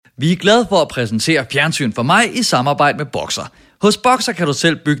Vi er glade for at præsentere Fjernsyn for mig i samarbejde med Boxer. Hos Boxer kan du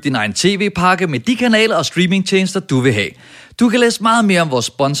selv bygge din egen tv-pakke med de kanaler og streamingtjenester, du vil have. Du kan læse meget mere om vores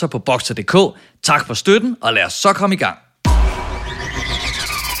sponsor på Boxer.dk. Tak for støtten, og lad os så komme i gang.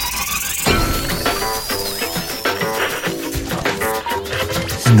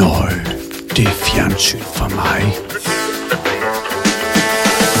 Nøj, det er Fjernsyn for mig.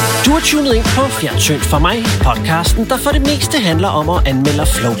 Du har tunet ind på Fjernsyn for mig, podcasten, der for det meste handler om at anmelde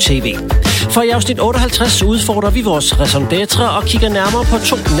Flow TV. For i afsnit 58 udfordrer vi vores raison d'être og kigger nærmere på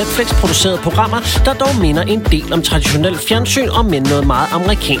 2 Netflix-producerede programmer, der dog minder en del om traditionel fjernsyn og med noget meget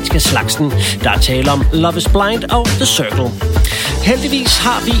amerikanske slagsen. Der er tale om Love is Blind og The Circle. Heldigvis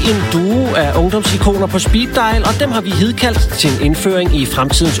har vi en duo af ungdomsikoner på speed dial, og dem har vi hidkaldt til en indføring i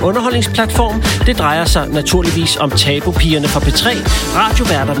fremtidens underholdningsplatform. Det drejer sig naturligvis om tabupigerne fra P3,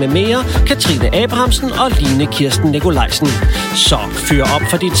 radioværter med mere, Katrine Abrahamsen og Line Kirsten Nikolajsen. Så fyr op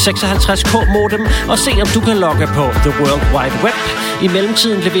for dit 56K-modem og se om du kan logge på The World Wide Web. I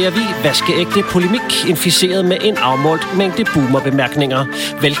mellemtiden leverer vi vaskeægte polemik, inficeret med en afmålt mængde boomer-bemærkninger.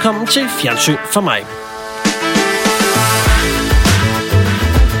 Velkommen til Fjernsyn for mig.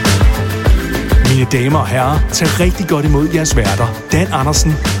 Mine damer og herrer, tag rigtig godt imod jeres værter, Dan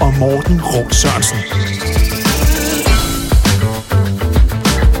Andersen og Morten Råd Sørensen.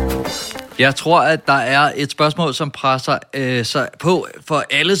 Jeg tror, at der er et spørgsmål, som presser sig på for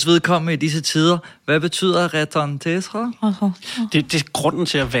alles vedkommende i disse tider. Hvad betyder raison d'être? Det er grunden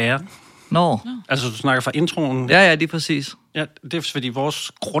til at være. Nå. Altså, du snakker fra introen. Ja, det er præcis. Ja, det er fordi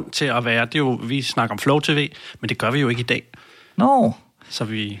vores grund til at være, det er jo, vi snakker om Flow TV, men det gør vi jo ikke i dag. Nå.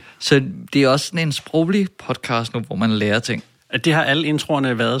 Så det er også sådan en sproglig podcast nu, hvor man lærer ting. Det har alle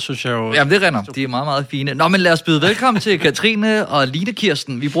introerne været, synes jeg jo. Jamen, det render. De er meget, meget fine. Nå, men lad os byde velkommen til Katrine og Line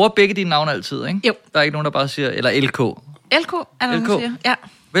Kirsten. Vi bruger begge dine navne altid, ikke? Jo. Der er ikke nogen, der bare siger, eller LK. LK er der, man siger. Ja.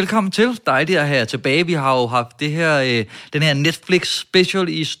 Velkommen til. Dejligt at have tilbage. Vi har jo haft det her, den her Netflix special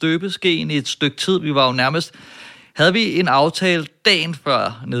i støbeskeen i et stykke tid. Vi var jo nærmest... Havde vi en aftale dagen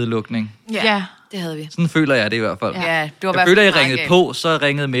før nedlukning? Ja, det havde vi. Sådan føler jeg det i hvert fald. Ja, det var jeg føler, jeg ringede på, så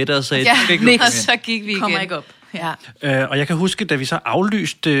ringede Mette og sagde... Ja, så gik vi igen. Kommer ikke op. Ja. Og jeg kan huske, da vi så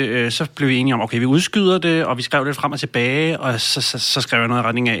aflyste, så blev vi enige om, okay, vi udskyder det, og vi skrev det frem og tilbage, og så skrev jeg noget i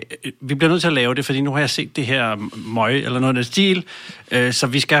retning af, vi bliver nødt til at lave det, fordi nu har jeg set det her møg, eller noget af den stil, så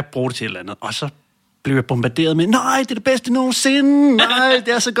vi skal bruge det til et eller andet. Og så blev jeg bombarderet med, nej, det er det bedste nogensinde, nej,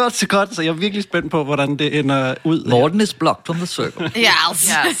 det er så godt, så jeg er virkelig spændt på, hvordan det ender ud. Morten is blocked from the circle.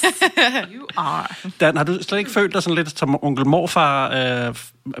 Yes. You are. Dan, har du slet ikke følt dig sådan lidt som onkel morfar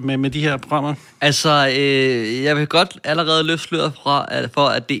med de her programmer? Altså, jeg vil godt allerede løfte sløret for,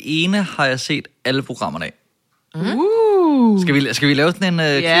 at det ene har jeg set alle programmerne af. Skal vi lave sådan en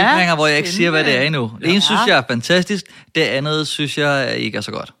cliffhanger, hvor jeg ikke siger, hvad det er endnu? Det ene synes jeg er fantastisk, det andet synes jeg ikke er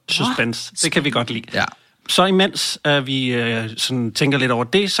så godt. Suspense, det kan vi godt lide. Ja. Så imens vi sådan tænker lidt over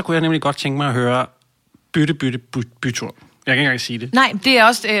det, så kunne jeg nemlig godt tænke mig at høre bytur. Jeg kan ikke engang sige det. Nej, det er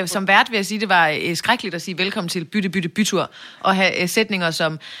også, som vært vil jeg sige, det var skrækkeligt at sige velkommen til bytur, og have sætninger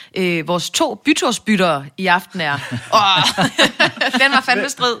som, vores 2 bytursbyttere i aften er. Den var fandme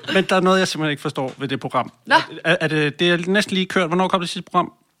strid. Men der er noget, jeg simpelthen ikke forstår ved det program. Nå? Det er næsten lige kørt. Hvornår kom det sidste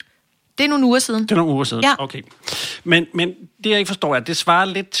program? Det er nogle uger siden. Det er nogle uger siden, ja. Okay. Men det, jeg ikke forstår, er, at det svarer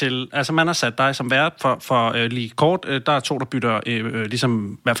lidt til... Altså, man har sat dig som vært for lige kort. Der er 2, der bytter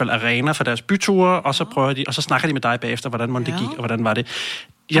ligesom i hvert fald arena for deres byture, og så prøver de, og så snakker de med dig bagefter, hvordan det gik, og hvordan var det.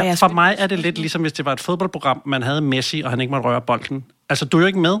 Ja, for mig er det lidt ligesom, hvis det var et fodboldprogram, man havde Messi, og han ikke måtte røre bolden. Altså, du er jo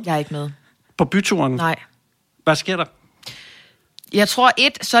ikke med. Jeg er ikke med. På byturen? Nej. Hvad sker der? Jeg tror,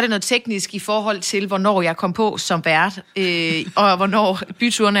 så er det noget teknisk i forhold til, hvornår jeg kom på som vært, og hvornår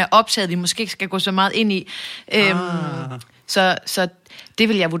byturene er optaget, vi måske ikke skal gå så meget ind i. Så det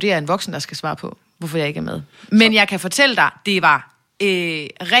vil jeg vurdere en voksen, der skal svare på, hvorfor jeg ikke er med. Men jeg kan fortælle dig, det var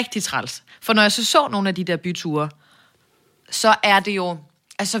rigtig træls. For når jeg så nogle af de der byture, så er det jo...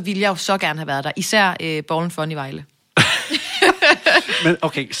 Altså, vil jeg jo så gerne have været der. Især Borgen Fun i Vejle. Men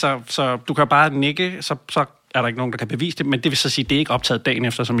okay, så du kan bare nikke, så er der ikke nogen, der kan bevise det, men det vil så sige, det er ikke optaget dagen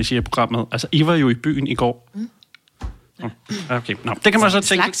efter, som I siger i programmet. Altså, I var jo i byen i går. Okay, det kan man så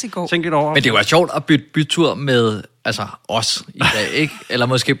tænke lidt over. Men det var sjovt at bytte bytur med os i dag, ikke? Eller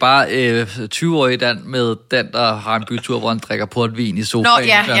måske bare 20-årige Dan med Dan, der har en bytur, hvor han drikker portvin i sofaen.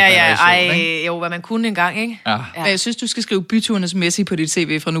 Nå, ja. Jo, hvad man kunne engang, ikke? Ja. Men jeg synes, du skal skrive byturernes Messi på dit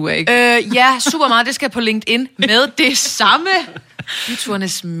CV fra nu af, ikke? Ja, super meget. Det skal på LinkedIn med det samme.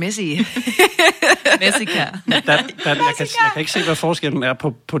 Byturernes Messi. Messica. Jeg kan ikke se, hvad forskellen er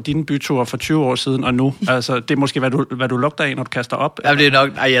på dine byture for 20 år siden og nu. Altså, det er måske, hvad du lugter af, når du kaster op. Jamen, det er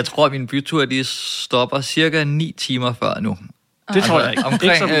nok... jeg tror, at mine byture, de stopper cirka 9 timer før nu. Det tror jeg ikke.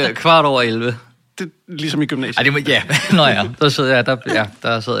 Omkring kvart over 11. Det er ligesom i gymnasiet. Ej, det må, ja, nå ja,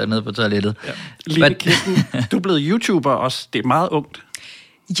 der sidder jeg nede på toilettet. Ja. Line Kirsten, du er blevet YouTuber også. Det er meget ungt.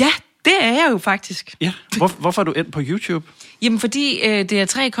 Ja, det er jeg jo faktisk. Ja, hvorfor er du endt på YouTube? Jamen, fordi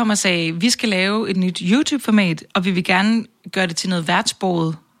DR3 kom og sagde, vi skal lave et nyt YouTube-format, og vi vil gerne gøre det til noget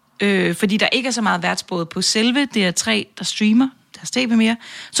værtsproget. Fordi der ikke er så meget værtsproget på selve DR3, der streamer deres tv mere.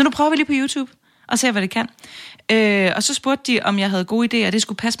 Så nu prøver vi lige på YouTube og ser, hvad det kan. Og så spurgte de, om jeg havde gode idéer, og det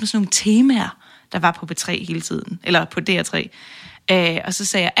skulle passe med sådan nogle temaer, der var på B3 hele tiden, eller på DR3. Og så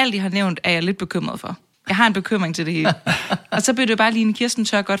sagde jeg, alt I har nævnt, er jeg lidt bekymret for. Jeg har en bekymring til det hele. Og så blev det bare Line Kirsten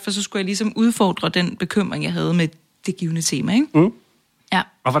tør godt, for så skulle jeg ligesom udfordre den bekymring, jeg havde med det givende tema, ikke? Mm. Ja.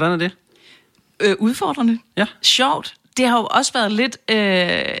 Og hvordan er det? Udfordrende. Ja. Sjovt. Det har jo også været lidt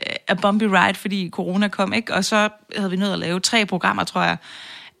a bumpy ride, fordi corona kom, ikke? Og så havde vi nødt at lave 3 programmer, tror jeg.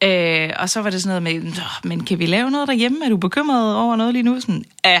 Og så var det sådan noget med, men kan vi lave noget derhjemme? Er du bekymret over noget lige nu? Sådan,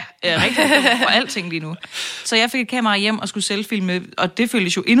 rigtig for alting lige nu. Så jeg fik et kamera hjem og skulle selvfilme, og det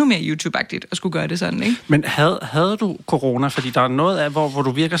føltes jo endnu mere YouTube-agtigt at skulle gøre det sådan, ikke? Men havde du corona? Fordi der er noget af, hvor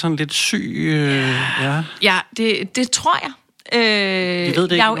du virker sådan lidt syg. Ja, det tror jeg.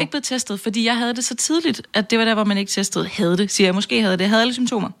 Jeg er jo ikke blevet testet, fordi jeg havde det så tidligt, at det var der, hvor man ikke testede. Havde det, siger jeg. Måske havde det. Jeg havde alle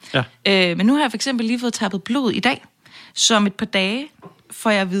symptomer. Ja. Men nu har jeg for eksempel lige fået tappet blod i dag. Så om et par dage får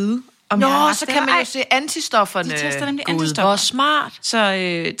jeg at vide, om jeg har så kan man jo se antistofferne. De tester nemlig God. antistoffer. Hvor smart. Så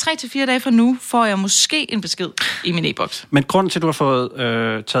 3 til 4 dage fra nu får jeg måske en besked i min e-boks. Men grunden til, at du har fået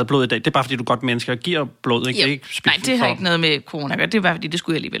taget blod i dag, det er bare, fordi du er godt menneske og giver blod, ikke? Jo. Det er ikke Nej, det har ikke noget med corona at gøre. Det er bare, fordi det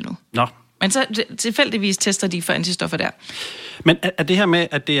skulle jeg alligevel nu. Nå. Men så tilfældigvis tester de for antistoffer der. Men er det her med,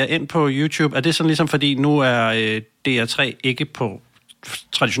 at det er ind på YouTube, er det sådan ligesom, fordi nu er DR3 ikke på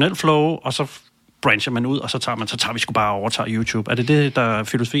traditionel flow, og så brancher man ud, og så tager vi sgu bare overtager YouTube. Er det det, der er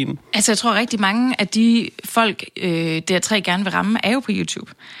filosofien? Altså, jeg tror rigtig mange af de folk, DR3 gerne vil ramme, er jo på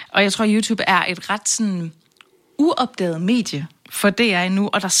YouTube. Og jeg tror, YouTube er et ret sådan uopdaget medie for DR nu,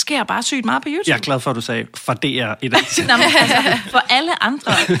 og der sker bare sygt meget på YouTube. Jeg er glad for, at du sagde, for DR i dag. Nå, men altså, for alle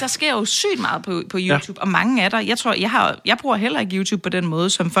andre, der sker jo sygt meget på YouTube, ja. Og mange af der, jeg tror, jeg bruger heller ikke YouTube på den måde,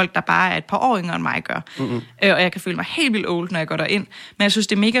 som folk, der bare er et par år yngre end mig gør. Mm-hmm. Og jeg kan føle mig helt vildt old, når jeg går derind. Men jeg synes,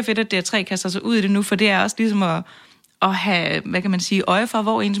 det er mega fedt, at DR3 kaster sig ud i det nu, for det er også ligesom at have, hvad kan man sige, øje for,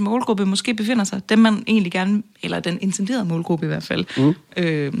 hvor ens målgruppe måske befinder sig. Dem man egentlig gerne, eller den intenderede målgruppe i hvert fald.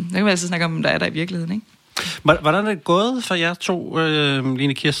 Der kan vi altså snakke om, der er der i virkeligheden, ikke? Hvordan er det gået for jer to,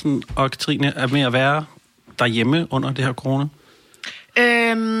 Line Kirsten og Katrine, med at være derhjemme under det her corona?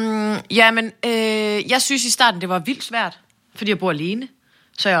 Jeg synes i starten, det var vildt svært, fordi jeg bor alene.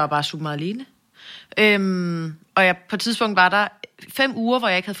 Så jeg var bare super meget alene. Og jeg på et tidspunkt var der 5 uger, hvor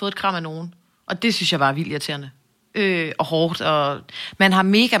jeg ikke havde fået et kram af nogen. Og det synes jeg var vildt irriterende. Og hårdt. Og man har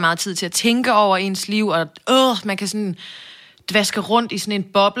mega meget tid til at tænke over ens liv, og man kan sådan dvaske rundt i sådan en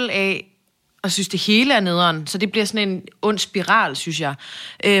boble af, og synes, det hele er nederen. Så det bliver sådan en ond spiral, synes jeg.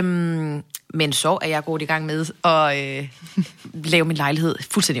 Men så er jeg gået i gang med at lave min lejlighed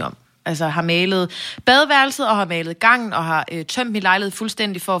fuldstændig om. Altså har malet badeværelset, og har malet gangen, og har tømt min lejlighed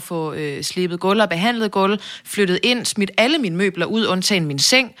fuldstændig for at få slebet gulv og behandlet gulv, flyttet ind, smidt alle mine møbler ud, undtagen min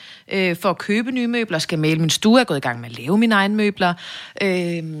seng, for at købe nye møbler, skal male min stue, jeg er gået i gang med at lave mine egne møbler,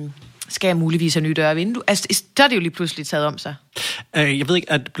 skal jeg muligvis have nye døre og vindue. Altså, der er det jo lige pludselig taget om sig. Jeg ved ikke,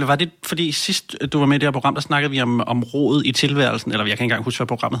 var det, fordi sidst du var med i det her program, der snakkede vi om rodet i tilværelsen, eller jeg kan ikke engang huske, hvad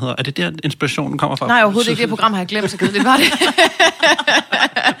programmet hedder. Er det der, inspirationen kommer fra? Nej, overhovedet ikke. Det program har jeg glemt, så det var det.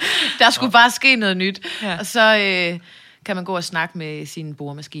 Der skulle bare ske noget nyt. Ja. Og så kan man gå og snakke med sin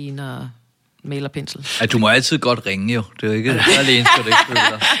boremaskine og malerpensel. Ja, du må altid godt ringe jo. Det er jo ikke alene, skal du ikke føle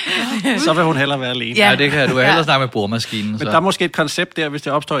dig. Så vil hun hellere være alene. Ja, det kan du hellere snakke med boremaskinen. Men der er måske et koncept der, hvis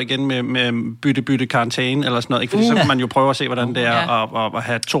det opstår igen med bytte karantæne eller sådan noget. Ikke? Fordi så kan man jo prøve at se, hvordan det er at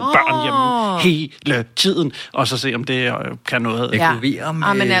have 2 børn hjemme hele tiden, og så se, om det kan noget.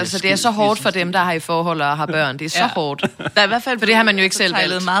 Men altså, det er så hårdt for dem, der har i forhold og har børn. Det er så hårdt. Der er i hvert fald, for det har man jo ikke selv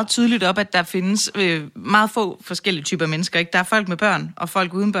valgt. Meget tydeligt op, at der findes meget få forskellige typer mennesker. Ikke? Der er folk med børn, og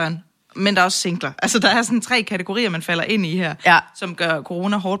folk uden børn. Men der er også singler. Altså, der er sådan 3 kategorier, man falder ind i her, som gør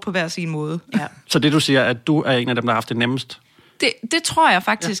corona hårdt på hver sin måde. Ja. Så det, du siger, at du er en af dem, der har haft det nemmest? Det tror jeg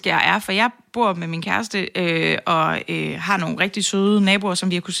faktisk, jeg er, for jeg bor med min kæreste og har nogle rigtig søde naboer, som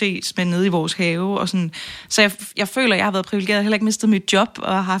vi har kunne se nede i vores have. Og sådan. Så jeg føler, jeg har været privilegeret, jeg har heller ikke mistet mit job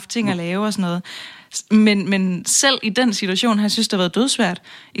og har haft ting at lave og sådan noget. Men selv i den situation har jeg synes, det har været dødsvært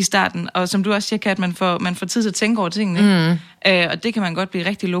i starten. Og som du også siger, Kat, man får tid til at tænke over tingene. Og det kan man godt blive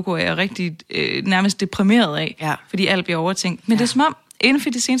rigtig loco af og rigtig nærmest deprimeret af, fordi alt bliver overtænkt. Men det er som om, inden for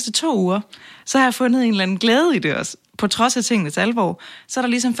de seneste 2 uger, så har jeg fundet en eller anden glæde i det også. På trods af tingenes alvor, så er der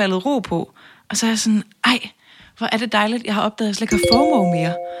ligesom faldet ro på. Og så er jeg sådan, Hvor er det dejligt, jeg har opdaget, at jeg slet ikke har FOMO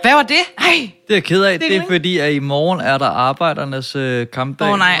mere. Hvad var det? Ej, Det er jeg ked af. Det er ikke. fordi, at i morgen er der arbejdernes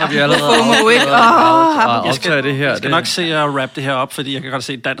kampdag. nej, og vi og allerede FOMO, ikke? optager det her. Jeg skal nok se at wrap det her op, fordi jeg kan godt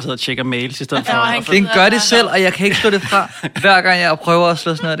se, at Dan sidder og tjekker mails i stedet for. Den gør det selv, og jeg kan ikke slå det fra. Hver gang jeg prøver at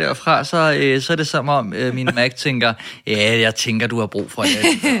slå sådan noget derfra, så er det som om min Mac tænker, ja, jeg tænker, du har brug for det.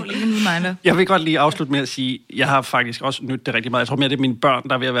 Jeg vil godt lige afslutte med at sige, jeg har faktisk også nydt det rigtig meget. Jeg tror mere, det er mine børn,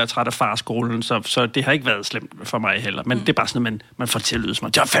 der er ved at være træt af farskolen, så det har ikke været slemt for mig heller. Men det er bare sådan, at man får til at lyde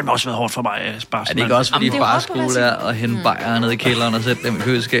som, det har fandme også været hårdt for mig. Bare Er det ikke også, fordi farskole er at hente bajere ned i kælderen og sætte dem i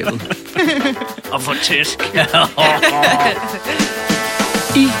køleskabet? og få tæsk.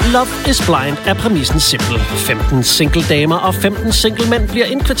 I Love is Blind er præmissen simpel. 15 single damer og 15 single mænd bliver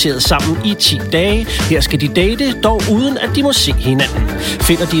indkvarteret sammen i 10 dage. Her skal de date, dog uden at de må se hinanden.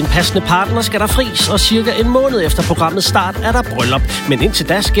 Finder de en passende partner, skal der fris, og cirka en måned efter programmets start er der bryllup. Men indtil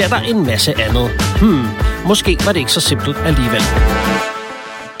da sker der en masse andet. Måske var det ikke så simpelt alligevel.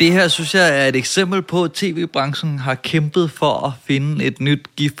 Det her, synes jeg, er et eksempel på, at tv-branchen har kæmpet for at finde et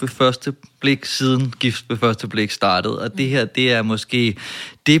nyt gift ved første blik, siden gift ved første blik startede. Og det her, det er måske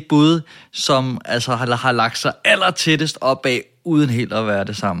det bud, som altså har lagt sig allertættest op af, uden helt at være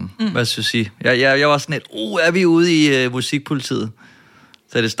det samme. Hvad synes I? Jeg var sådan et, er vi ude i musikpolitiet,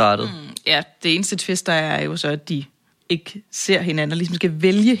 da det startede? Ja, det eneste twist, der er jo så, at de ikke ser hinanden, og ligesom skal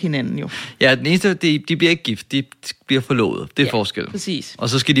vælge hinanden jo. Ja, den eneste, de bliver ikke gift, de bliver forlovet. Det er forskel. Præcis. Og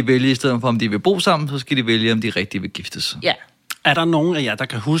så skal de vælge, i stedet for om de vil bo sammen, så skal de vælge, om de rigtig vil giftes. Ja. Er der nogen af jer, der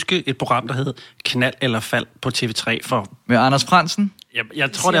kan huske et program, der hed Knald eller Fald på TV3 for... Med Anders Frandsen?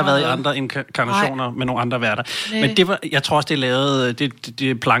 Jeg tror, det har været i andre inkarnationer med nogle andre værter. Men det var, jeg tror også, det er lavet, det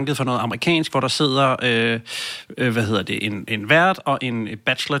er planket for noget amerikansk, hvor der sidder, en vært og en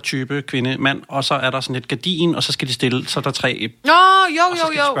bachelor-type kvinde, mand, og så er der sådan et gardin, og så skal de stille, så er der 3... Og så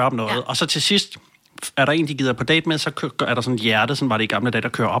skal de spørge om noget. Ja. Og så til sidst er der en, de gider på date med, så er der sådan et hjerte, sådan var det i gamle dage, der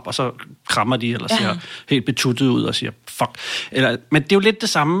kører op, og så krammer de, eller ser helt betuttet ud og siger, fuck. Men det er jo lidt det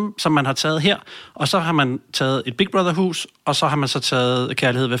samme, som man har taget her, og så har man taget et Big Brother-hus, og så har man så taget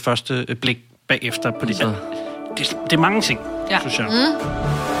kærlighed ved første blik bagefter på det. Det er mange ting, synes jeg.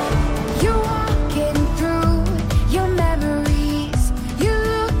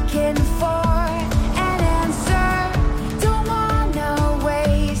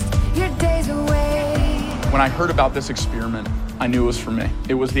 When I heard about this experiment, I knew it was for me.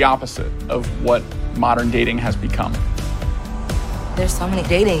 It was the opposite of what modern dating has become. There's so many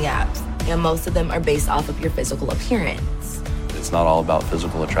dating apps, and most of them are based off of your physical appearance. It's not all about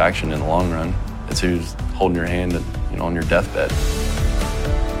physical attraction in the long run. It's who's holding your hand, on your deathbed.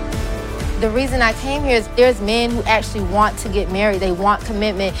 The reason I came here is there's men who actually want to get married. They want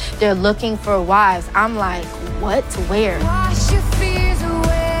commitment. They're looking for wives. I'm like, what? Where? Wash your fears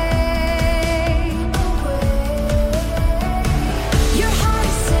away.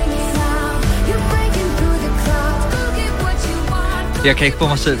 Jeg kan ikke få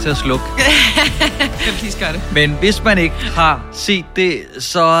mig selv til at slukke. Jeg please gør det. Men hvis man ikke har set det,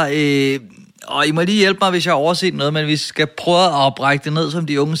 så... og I må lige hjælpe mig, hvis jeg har overset noget, men vi skal prøve at oprække det ned, som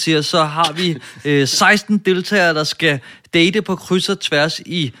de unge siger. Så har vi 16 deltagere, der skal date på kryds og tværs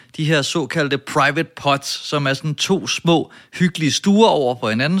i de her såkaldte private pots, som er sådan 2 små, hyggelige stuer over for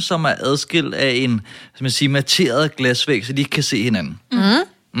hinanden, som er adskilt af en, som man siger, materet glasvæg, så de ikke kan se hinanden.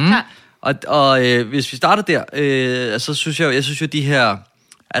 Ja. Og hvis vi starter der, så synes jeg synes jo, de her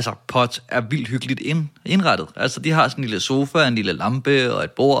pot er vildt hyggeligt indrettet. Altså, de har sådan en lille sofa, en lille lampe og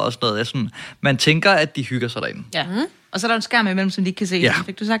et bord og sådan noget. Man tænker, at de hygger sig derinde. Ja. Og så er der en skærm imellem, som de ikke kan se. Ja.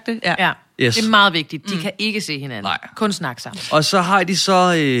 Fik du sagt det? Ja. Yes. Det er meget vigtigt. De kan ikke se hinanden. Nej. Kun snakke sammen. Og så har de så,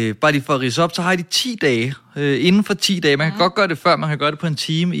 bare lige for at ridse op, så har de 10 dage. Inden for 10 dage. Man kan godt gøre det før, man kan gøre det på en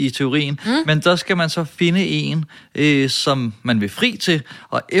time i teorien. Men der skal man så finde en, som man vil fri til.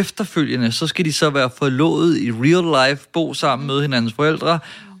 Og efterfølgende, så skal de så være forlovet i real life, bo sammen med hinandens forældre.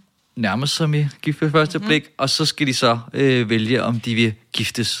 Nærmest som i gift ved første blik. Og så skal de så vælge, om de vil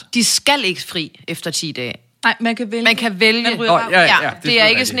giftes. De skal ikke fri efter 10 dage. Nej, man kan vælge. Man kan vælge. Man ryger det er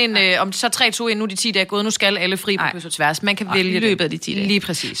ikke sådan en, om så 3-2-1, nu de 10 dage er gået, nu skal alle fri på kryds og tværs. Man kan vælge i løbet af de 10 dage. Lige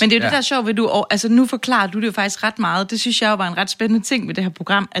præcis. Men det er jo det, der er sjovt ved du, altså nu forklarer du det jo faktisk ret meget. Det synes jeg jo var en ret spændende ting med det her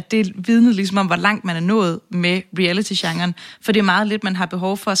program, at det vidnede ligesom om, hvor langt man er nået med reality-genren. For det er meget lidt, man har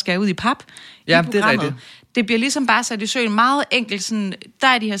behov for at skære ud i pap i programmet. Det er rigtigt. Det bliver ligesom bare sat i søen meget enkelt. Sådan, der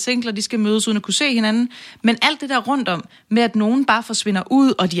er de her singler, de skal mødes uden at kunne se hinanden. Men alt det der rundt om, med at nogen bare forsvinder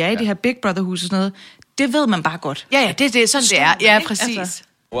ud, og de er i det her Big Brother-hus og sådan noget, det ved man bare godt. Ja, det er sådan, det er. Ja, præcis. Altså.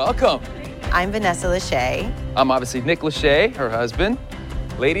 Welcome. I'm Vanessa Lachey. I'm obviously Nick Lachey, her husband.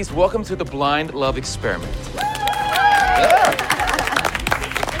 Ladies, welcome to the Blind Love Experiment. Yeah.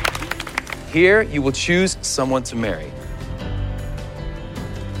 Here, you will choose someone to marry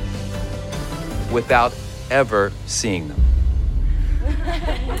without ever seeing them.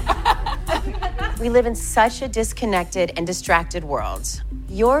 We live in such a disconnected and distracted world.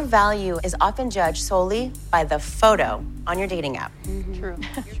 Your value is often judged solely by the photo on your dating app. True.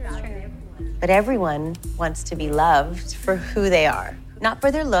 But everyone wants to be loved for who they are, not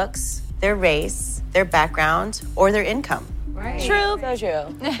for their looks, their race, their background, or their income. Right. True. So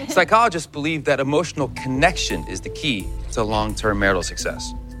true. Psychologists believe that emotional connection is the key to long-term marital success,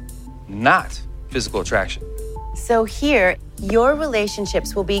 not physical attraction. So here, your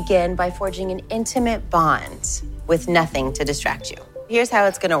relationships will begin by forging an intimate bond with nothing to distract you. Here's how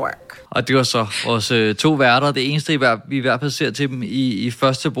it's gonna work. Og det var så vores 2 værter. Det eneste, vi i hvert fald ser til dem i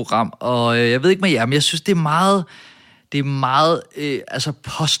første program. Og jeg ved ikke med jer, men jeg synes, det er meget altså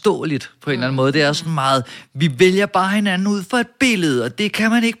påståeligt på en eller anden måde. Det er sådan meget, vi vælger bare hinanden ud for et billede, og det kan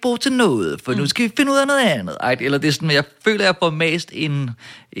man ikke bruge til noget, for nu skal vi finde ud af noget andet. Eller det er sådan, jeg føler, jeg får mest en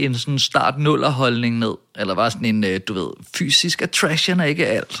sådan start-nuller-holdning ned. Eller bare sådan en, du ved, fysisk attraction er ikke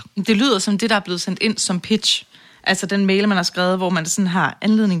alt. Det lyder som det, der er blevet sendt ind som pitch. Altså den mail, man har skrevet, hvor man sådan har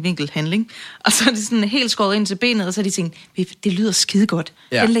anledning, vinkel, handling. Og så er det sådan helt skåret ind til benet, og så er de tænkt, det lyder skide godt.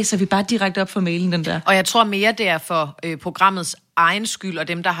 Ja. Den læser vi bare direkte op for mailen, den der. Og jeg tror mere, det er for programmets egen skyld, og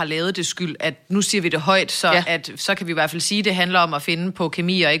dem, der har lavet det skyld, at nu siger vi det højt, så kan vi i hvert fald sige, at det handler om at finde på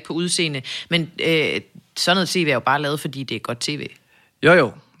kemi og ikke på udseende. Men sådan noget tv er jo bare lavet, fordi det er godt tv.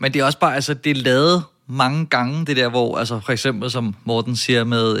 Jo, men det er også bare, altså det er lavet mange gange, det der, hvor, altså for eksempel, som Morten siger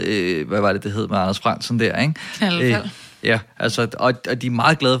med, hvad var det hed med Anders Frandsen der, ikke? Ja, altså, og de er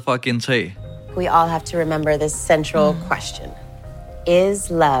meget glade for at gentage. We all have to remember this central question. Is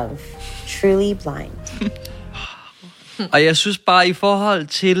love truly blind? Og jeg synes bare, i forhold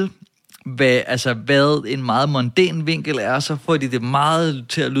til, hvad en meget mondæn vinkel er, så får de det meget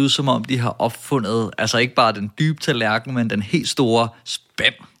til at lyde, som om de har opfundet, altså ikke bare den dybe tallerken, men den helt store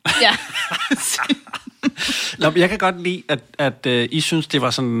spand. Ja. Nå, jeg kan godt lide, at I synes, det var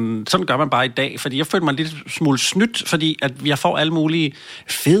sådan gør man bare i dag, fordi jeg følte mig lidt smule snydt, fordi at jeg får alle mulige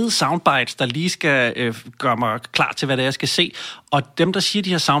fede soundbites, der lige skal gøre mig klar til, hvad det er, jeg skal se. Og dem, der siger de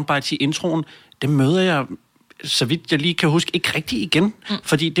her soundbites i introen, dem møder jeg, så vidt jeg lige kan huske, ikke rigtig igen.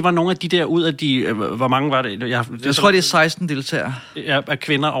 Fordi det var nogle af de der ud af de, hvor mange var det? Jeg tror, det er 16 deltagere. Ja, af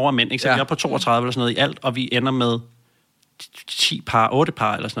kvinder over mænd, ikke? Så vi er på 32 eller sådan noget i alt, og vi ender med 10 par, 8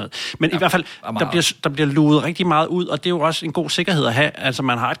 par eller sådan noget. Men i hvert fald, der bliver luet rigtig meget ud, og det er jo også en god sikkerhed at have. Altså,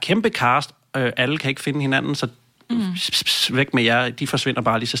 man har et kæmpe cast, alle kan ikke finde hinanden, så væk med jer, de forsvinder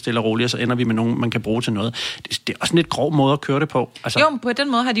bare lige så stille og roligt, og så ender vi med nogen, man kan bruge til noget. Det er også en lidt grov måde at køre det på. Altså. Jo, på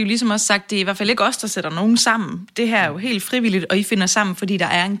den måde har de jo ligesom også sagt, det er i hvert fald ikke os, der sætter nogen sammen. Det her er jo helt frivilligt, og I finder sammen, fordi der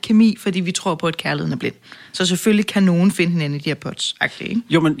er en kemi, fordi vi tror på, at kærligheden er blind. Så selvfølgelig kan nogen finde hinanden i de her pots. Ikke?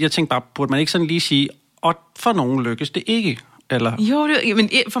 Jo, men jeg tænker bare, burde man ikke sådan lige sige, og for nogen lykkes det ikke? Eller? Jo, men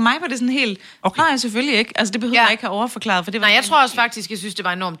for mig var det sådan helt... Okay. Nej, selvfølgelig ikke. Altså, det behøver jeg ikke have overforklaret. For det var jeg tror også faktisk, jeg synes, det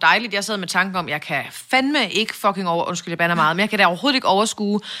var enormt dejligt. Jeg sad med tanken om, jeg kan fandme ikke fucking undskyld, jeg bander meget, men jeg kan da overhovedet ikke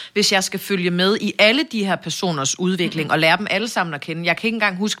overskue, hvis jeg skal følge med i alle de her personers udvikling og lære dem alle sammen at kende. Jeg kan ikke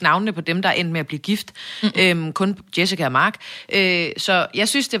engang huske navnene på dem, der er endt med at blive gift. Kun Jessica og Mark. Så jeg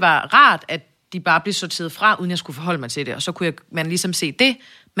synes, det var rart, at de bare blev sorteret fra, uden jeg skulle forholde mig til det. Og så kunne man ligesom se det,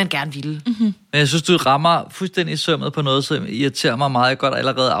 man gerne ville. Men jeg synes, du rammer fuldstændig sømmet på noget, som irriterer mig meget. Jeg godt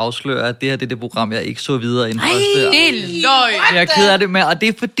allerede afsløre, at det her det er det program, jeg ikke så videre inden første. Det er løgn! Jeg er ked af det med, og det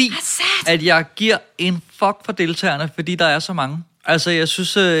er fordi, at jeg giver en fuck for deltagerne, fordi der er så mange. Altså, jeg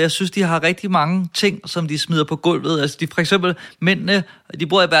synes, de har rigtig mange ting, som de smider på gulvet. Altså, for eksempel mændene, de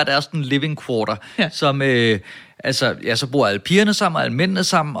bor i hver deres living quarter, som... så bor alle pigerne sammen, og alle mændene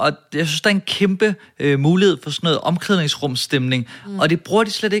sammen, og jeg synes, der er en kæmpe mulighed for sådan noget omklædningsrumsstemning, og det bruger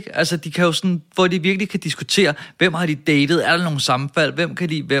de slet ikke. Altså, de kan jo sådan, hvor de virkelig kan diskutere, hvem har de datet, er der nogle sammenfald, hvem kan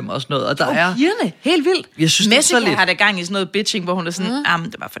lide hvem, og sådan noget, og der er... pigerne, helt vildt. Jeg synes, Messica har det gang i sådan noget bitching, hvor hun er sådan,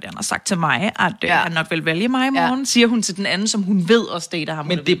 det var fordi han har sagt til mig, at han nok vil vælge mig i morgen, siger hun til den anden, som hun ved også dater ham.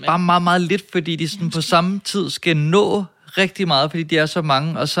 Men det er bare meget, meget lidt, fordi de sådan på samme tid skal nå rigtig meget, fordi de er så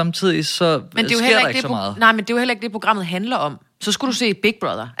mange, og samtidig så men det er jo sker der ikke så meget. Nej, men det er jo heller ikke det, programmet handler om. Så skulle du se Big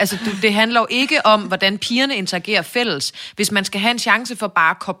Brother. Altså, det handler jo ikke om, hvordan pigerne interagerer fælles. Hvis man skal have en chance for bare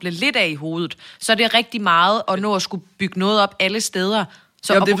at koble lidt af i hovedet, så er det rigtig meget at nå at skulle bygge noget op alle steder.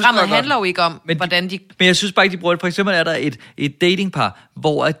 Så og programmet handler jo ikke om, hvordan de... Men jeg synes bare ikke, de bruger det. For eksempel er der et datingpar,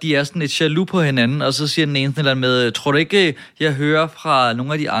 hvor at de er sådan et jaloux på hinanden, og så siger den ene eller med, tror du ikke, jeg hører fra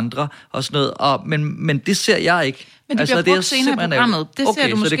nogle af de andre, og sådan noget. Men det ser jeg ikke. Men det bliver brugt senere i programmet. Det okay, ser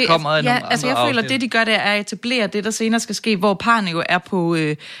du måske. Så det kommer i nogle altså jeg andre føler, afsnit. det de gør, det er at etablere det, der senere skal ske, hvor parne jo er på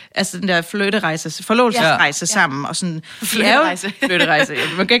den der forlovelsesrejse sammen. Og sådan, flytterejse.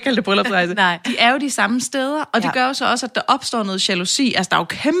 Man kan ikke kalde det bryllupsrejse. Nej. De er jo de samme steder, og det gør jo så også, at der opstår noget jalousi. Altså, der er jo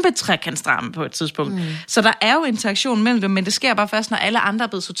kæmpe trekantsdrama på et tidspunkt. Så der er jo interaktion mellem dem, men det sker bare først, når alle andre er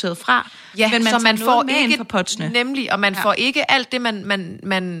blevet sorteret fra. Ja, men så man får ikke for potsene. Nemlig, og man får ikke alt det,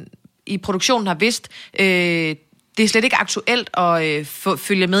 man i produktionen har vidst. Det er slet ikke aktuelt at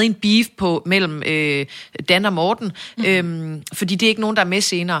følge med i en beef mellem Dan og Morten, fordi det er ikke nogen, der er med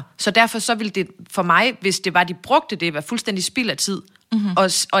senere. Så derfor så ville det for mig, hvis det var, de brugte det, være fuldstændig spild af tid.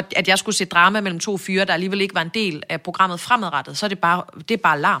 Og at jeg skulle se drama mellem to fyre, der alligevel ikke var en del af programmet fremadrettet, så er det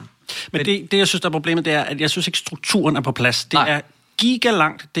bare larm. Men det, jeg synes, der er problemet, det er, at jeg synes ikke, strukturen er på plads. Det er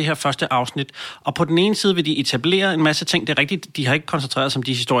gigalangt, det her første afsnit. Og på den ene side vil de etablere en masse ting. Det er rigtigt, de har ikke koncentreret sig om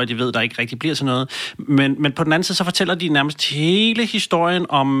de historier, de ved, der ikke rigtig bliver til noget. Men på den anden side, så fortæller de nærmest hele historien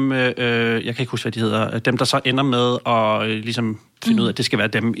om, jeg kan ikke huske, hvad de hedder, dem, der så ender med at ligesom finde ud af, at det skal være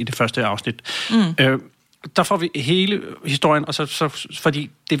dem i det første afsnit. Der får vi hele historien, og så fordi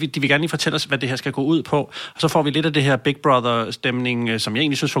de vil gerne lige fortælle os, hvad det her skal gå ud på, og så får vi lidt af det her Big Brother-stemning, som jeg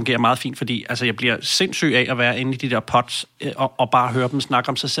egentlig synes fungerer meget fint, fordi altså, jeg bliver sindssyg af at være inde i de der pods, og bare høre dem snakke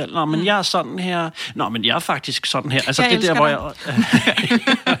om sig selv. Nå, men jeg er sådan her. Nå, men jeg er faktisk sådan her. Altså, det der, hvor jeg...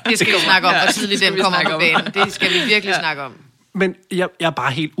 Det skal vi snakke om, hvor tidligt den kommer på banen. Det skal vi virkelig snakke om. Men jeg er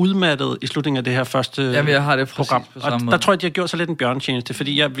bare helt udmattet i slutningen af det her første jeg har det program. Og der tror jeg, at de har gjort sig lidt en bjørnetjeneste,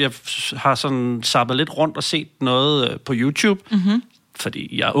 fordi jeg har sådan zappet lidt rundt og set noget på YouTube,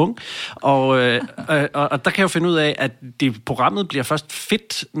 fordi jeg er ung. Og der kan jeg jo finde ud af, at programmet bliver først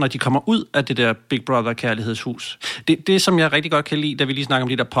fedt, når de kommer ud af det der Big Brother-kærlighedshus. Det, som jeg rigtig godt kan lide, da vi lige snakker om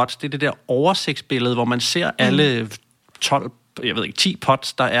de der pots, det er det der oversigtsbillede, hvor man ser alle 12, jeg ved ikke, 10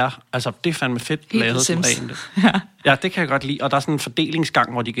 pots, der er. Altså, det er fandme fedt lavet som rent. Ja, det kan jeg godt lide. Og der er sådan en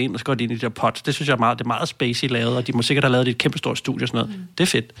fordelingsgang, hvor de går ind og så går ind i de der pots. Det synes jeg er meget spacey lavet, og de må sikkert have lavet det i et kæmpestort studie og sådan noget. Det er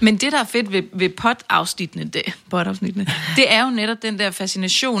fedt. Men det, der er fedt ved pot-afsnittene, det er jo netop den der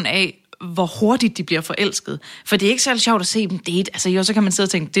fascination af, hvor hurtigt de bliver forelsket. For det er ikke særlig sjovt at se dem date. Altså jo, så kan man sidde og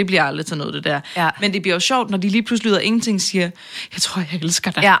tænke, det bliver aldrig til noget, det der. Ja. Men det bliver jo sjovt, når de lige pludselig ud af ingenting siger, jeg tror, jeg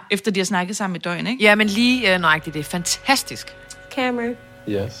elsker dig, efter de har snakket sammen et døgn, ikke? Ja, men lige nøjagtigt, det er fantastisk. Cameron.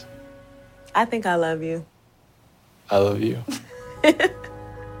 Yes. I think I love you. I love you.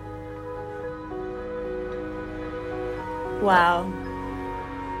 Wow.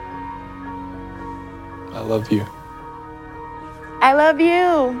 I love you. I love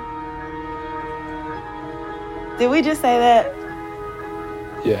you. Did we just say that?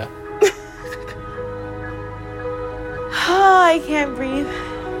 Yeah. Oh, I can't breathe.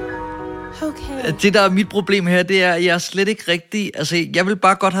 Okay. Det, der er mit problem her, det er, at jeg er slet ikke rigtig... Altså, jeg vil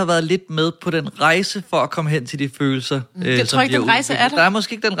bare godt have været lidt med på den rejse, for at komme hen til de følelser, jeg tror ikke, den rejse er der. Der er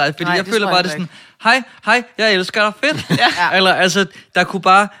måske ikke den rejse, fordi jeg føler bare, det sådan... Hej, jeg elsker dig, fedt. Eller, altså, der kunne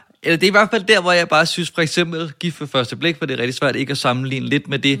bare... Eller det er i hvert fald der, hvor jeg bare synes, for eksempel Gift ved første blik, for det er rigtig svært ikke at sammenligne lidt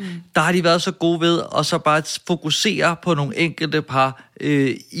med det. Der har de været så gode ved, og så bare fokusere på nogle enkelte par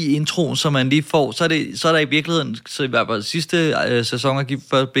i introen, som man lige får. Så er der i virkeligheden, så i hvert fald sidste sæson af Gift ved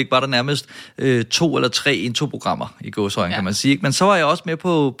første blik, var der nærmest 2 eller 3 introprogrammer i gåseøjne, kan man sige. Men så var jeg også med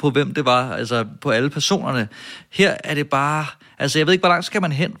på, hvem det var, altså på alle personerne. Her er det bare... Altså, jeg ved ikke, hvor langt skal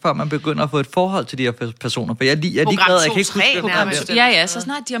man hen, før man begynder at få et forhold til de her personer. For jeg er ligeglad, jeg kan ikke huske Ja, så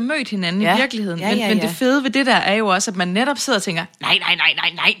snart de har mødt hinanden i virkeligheden. Men det fede ved det der er jo også, at man netop sidder og tænker,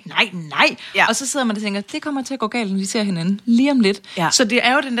 nej. Ja. Og så sidder man og tænker, det kommer til at gå galt, når de ser hinanden lige om lidt. Ja. Så det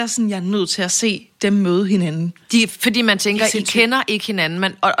er jo den der sådan, jeg er nødt til at se dem møde hinanden. Fordi man tænker, I kender ikke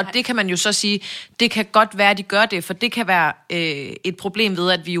hinanden. Og det kan man jo så sige, det kan godt være, at de gør det, for det kan være et problem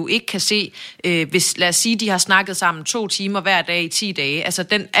ved, at vi jo ikke kan se, hvis lad os sige, de har snakket sammen 2 timer hver dag i 10 dage. Altså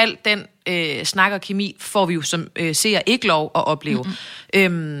al den snak og kemi får vi jo som seere ikke lov at opleve.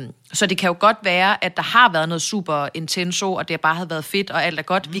 Så det kan jo godt være, at der har været noget super intenso, og det bare har været fedt, og alt er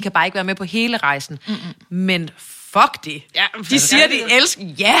godt. Vi kan bare ikke være med på hele rejsen. Men fuck det. Ja, de siger, de elsker...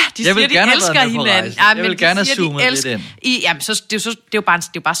 Ja, de siger, de elsker hinanden. Ja, jeg vil gerne have zoomet lidt ind. Jamen, så det er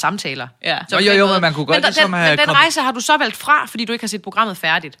jo bare samtaler. Ja. Jo, men man kunne godt ligesom have... Den rejse har du så valgt fra, fordi du ikke har set programmet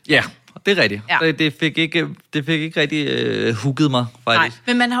færdigt. Ja, det er rigtigt. Ja. Det fik ikke rigtig hugget mig, faktisk.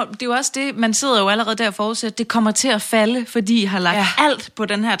 Nej, men det er jo også det, man sidder jo allerede der og forudser, at det kommer til at falde, fordi I har lagt alt på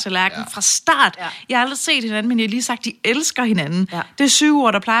den her tallerken fra start. Ja. Jeg har aldrig set hinanden, men jeg har lige sagt, at de elsker hinanden. Ja. Det er 7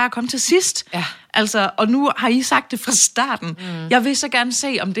 år, der plejer at komme til sidst. Ja. Altså, og nu har I sagt det fra starten. Jeg vil så gerne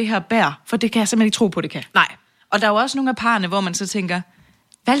se, om det her bærer, for det kan jeg simpelthen ikke tro på, det kan. Nej. Og der er jo også nogle af parerne, hvor man så tænker,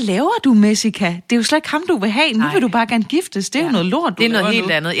 hvad laver du, Messica? Det er jo slet ikke ham, du vil have. Nu vil du bare gerne giftes. Det er jo noget lort, du Det er noget laver helt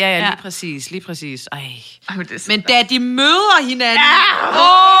nu. andet. Ja, lige præcis. Ej. Men da de møder hinanden...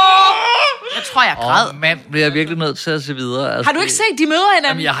 Jeg tror, jeg græd. Mand, bliver jeg virkelig nødt til at se videre. Altså, Har du ikke set, de møder hinanden?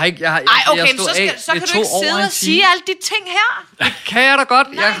 Jamen, jeg har ikke... Ej, okay, men så kan du ikke sidde og sige alle de ting her. Det kan jeg da godt.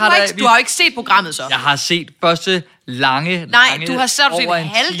 Du har jo ikke set programmet så. Jeg har set første lange Du har set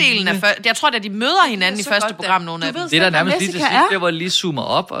halvdelen af... Jeg tror, at de møder hinanden i første program, nogle af dem. Det er der nærmest lige til sidst, der hvor lige zoomer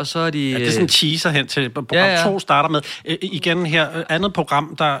op, og så er de... Ja, det er sådan en teaser hen til program 2 starter med. Igen her, andet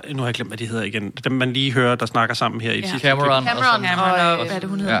program, der... Nu har jeg glemt, hvad de hedder igen. Dem, man lige hører, der snakker sammen her i sidste. Cameron og hvad er det,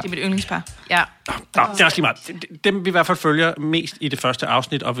 hun hedder? Det er mit yndlingspar. Ja. Det er også lige meget. Dem vi i hvert fald følger mest i det første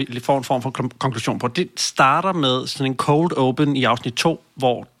afsnit, og vi får en form for konklusion på. Det starter med sådan en cold open i afsnit 2,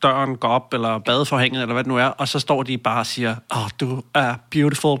 hvor døren går op, eller badeforhænget, eller hvad det nu er, og så står de bare og siger, du er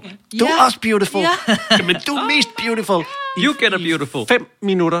beautiful. Du er også beautiful. Men du er mest beautiful. You get a beautiful. 5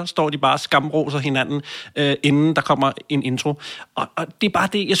 minutter står de bare og skamroser hinanden, inden der kommer en intro. Og det er bare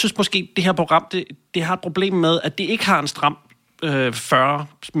det, jeg synes måske, det her program, det har et problem med, at det ikke har en stram 40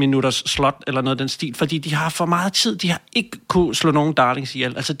 minutters slot eller noget af den stil, fordi de har for meget tid. De har ikke kunne slå nogen darlings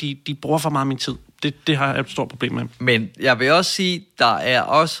ihjel. Altså, de bruger for meget min tid. Det har jeg et stort problem med. Men jeg vil også sige, der er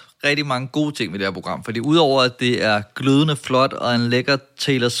også rigtig mange gode ting med det her program, fordi udover at det er glødende flot og en lækker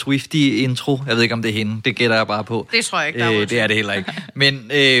Taylor Swift-intro, jeg ved ikke, om det er hende, det gætter jeg bare på. Det tror jeg ikke, der er det er det heller ikke.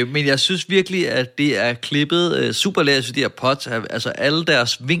 Men jeg synes virkelig, at det er klippet super lært, de her pods, altså alle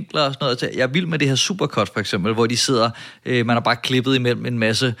deres vinkler og sådan noget. Jeg er vild med det her supercut, for eksempel, hvor de sidder, man har bare klippet imellem en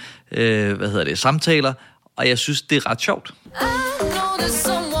masse, samtaler, og jeg synes, det er ret sjovt.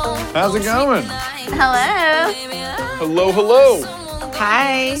 How's it going? Hello. Hello.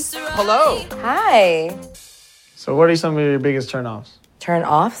 Hi. Hello. Hi. So what are some of your biggest turn-offs?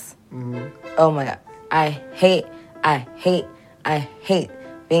 Turn-offs? Mm-hmm. Oh my God. I hate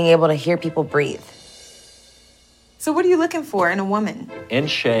being able to hear people breathe. So what are you looking for in a woman? In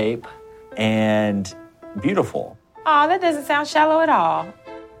shape and beautiful. Oh, that doesn't sound shallow at all.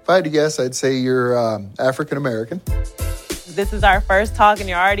 If I had to guess, I'd say you're African-American. This is our first talk and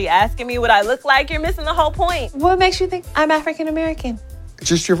you're already asking me what I look like. You're missing the whole point. What makes you think I'm African-American?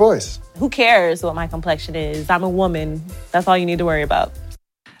 Just your voice. Who cares what my complexion is? I'm a woman. That's all you need to worry about.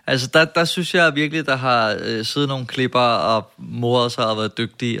 Altså, der synes jeg virkelig, der har siddet nogle klipper og moret sig og været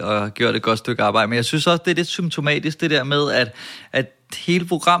dygtige og gjort et godt stykke arbejde. Men jeg synes også, det er lidt symptomatisk, det der med, at hele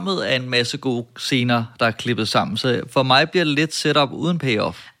programmet er en masse gode scener, der er klippet sammen. Så for mig bliver det lidt setup uden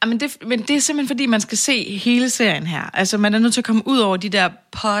payoff. Men det er simpelthen, fordi man skal se hele serien her. Altså, man er nødt til at komme ud over de der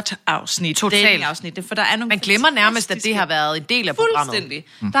pot-afsnit, dating-afsnit. For der er nogle man glemmer nærmest, at det har været en del af programmet. Fuldstændig.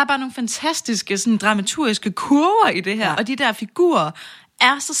 Der er bare nogle fantastiske, sådan, dramaturgiske kurver i det her. Og de der figurer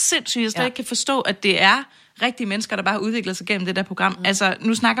er så sindssygt, at jeg ikke kan forstå, at det er rigtige mennesker, der bare har udviklet sig gennem det der program. Altså,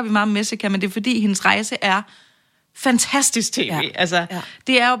 nu snakker vi meget om Messica, men det er fordi, hendes rejse er fantastisk tv.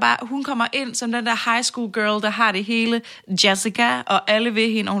 Det er jo bare, hun kommer ind som den der high school girl, der har det hele, Jessica, og alle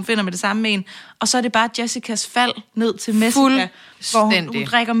ved hende, og hun finder med det samme med en. Og så er det bare Jessicas fald ned til Messica, hvor hun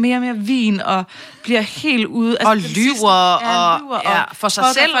drikker mere og mere vin, og bliver helt ude. Altså, og lyver, for sig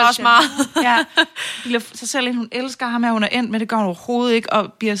selv også meget. Bliver sig selv ind, hun elsker ham, hun er endt med, det gør hun overhovedet ikke,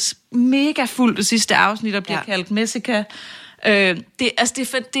 og bliver mega fuld det sidste afsnit, og bliver kaldt Messica. Det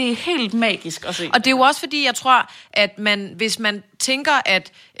er helt magisk at se. Og det er jo også fordi, jeg tror, at hvis man tænker,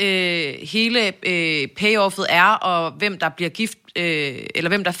 at hele payoffet er, og hvem der bliver gift, eller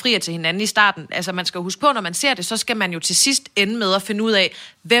hvem der frier til hinanden i starten. Altså man skal huske på, når man ser det, så skal man jo til sidst ende med at finde ud af,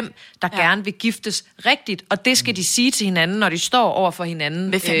 hvem der gerne vil giftes rigtigt. Og det skal de sige til hinanden, når de står over for hinanden.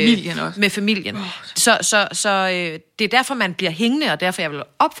 Med familien også. Med familien. Så det er derfor, man bliver hængende, og derfor jeg vil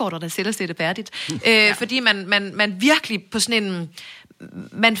opfordre dig til at se det færdigt. Fordi man virkelig på sådan en...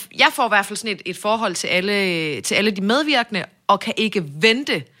 jeg får i hvert fald sådan et forhold til alle de medvirkende, og kan ikke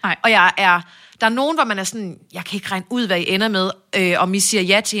vente. Nej. Og der er nogen, hvor man er sådan, jeg kan ikke regne ud, hvad I ender med, om I siger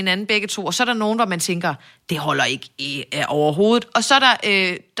ja til hinanden begge to. Og så er der nogen, hvor man tænker, det holder ikke overhovedet. Og så er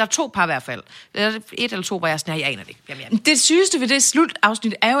der 2 par i hvert fald. 1 eller 2, hvor jeg er sådan, jeg aner det ikke. Det sygeste ved det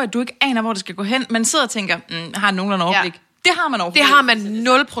slutafsnit er jo, at du ikke aner, hvor det skal gå hen. Man sidder og tænker, har nogenlunde overblik. Det har man overhovedet. Det har man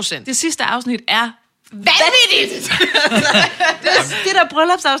 0%. Det sidste afsnit er vanvittigt! det der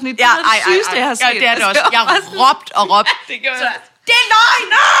bryllupsafsnit, det er det sygeste, jeg har set. Det er det også. Jeg har råbt og råbt. Det gør jeg. Det er løgn!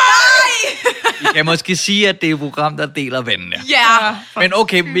 Nej! Jeg kan måske sige, at det er et program, der deler vandene. Ja. Men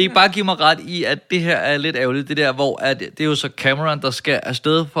okay, vil I bare give mig ret i, at det her er lidt ærgerligt, det der, hvor det er jo så Cameron, der skal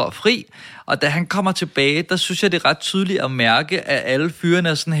afsted for at fri, og da han kommer tilbage, der synes jeg, det er ret tydeligt at mærke, at alle fyrene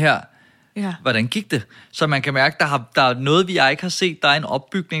er sådan her, hvordan gik det? Så man kan mærke, der er noget, vi ikke har set, der er en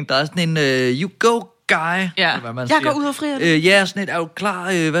opbygning, der er sådan en, you go guy. Ja. Hvad man Jeg siger. går ud og frier. Ja, sådan et, er du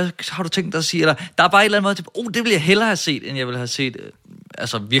klar? Hvad har du tænkt dig at sige? Eller, der er bare et eller andet måde, det ville jeg hellere have set, end jeg ville have set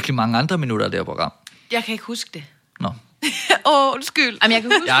virkelig mange andre minutter af det her program. Jeg kan ikke huske det. Nå. Undskyld. Jamen, jeg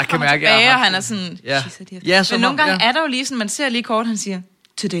kan huske, Jeg kan mærke, tilbage, og han er sådan... Ja. Ja, så men nogle gange er der jo lige sådan, man ser lige kort, han siger,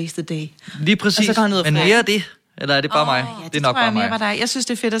 today's the day. Lige præcis. Og så går han ud og men frier. mere af det? Eller er det bare mig? Ja, det er nok bare mig. Var dig. Jeg synes,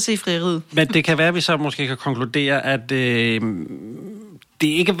 det er fedt at se frieriet. Men det kan være, at vi så måske kan konkludere, at det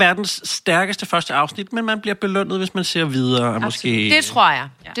er ikke verdens stærkeste første afsnit, men man bliver belønnet, hvis man ser videre. Måske... Det tror jeg.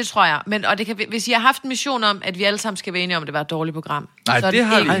 Ja. Det tror jeg. Men, og det kan, hvis I har haft en mission om, at vi alle sammen skal være enige om, at det var et dårligt program, nej, så er det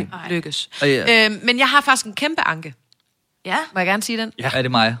har ikke vi. lykkes. Ja. Men jeg har faktisk en kæmpe anke. Ja. Må jeg gerne sige den? Ja. Er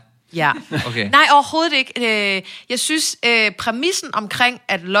det mig? Ja. Okay. Nej, overhovedet ikke. Jeg synes, præmissen omkring,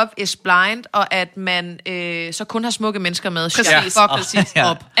 at Love is Blind, og at man så kun har smukke mennesker med, præcis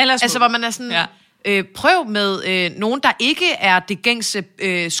op. Altså, hvor man er sådan... Prøv med nogen, der ikke er det gængse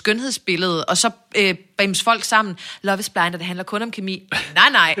skønhedsbillede, og så bæms folk sammen. Love is Blind, og det handler kun om kemi.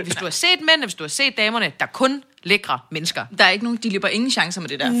 Nej. Hvis du har set mændene, hvis du har set damerne, der er kun lækre mennesker. Der er ikke nogen, de løber ingen chancer med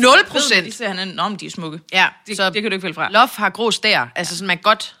det der. 0%. De ser han, de er smukke. Ja, så det kan du ikke vælge fra. Love har grå stær. Altså sådan, man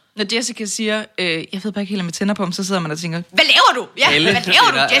godt... Når Jessica siger, jeg ved bare ikke helt, om jeg tænder på ham, så sidder man og tænker... Hvad laver du? Ja, hvad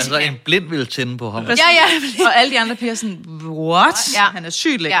laver du, Jessica? Altså, en blind vil tænde på ham. Ja. Og alle de andre piger sådan, what? Ja. Han er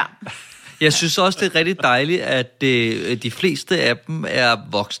sygt lækker. Ja. Jeg synes også, det er rigtig dejligt, at de fleste af dem er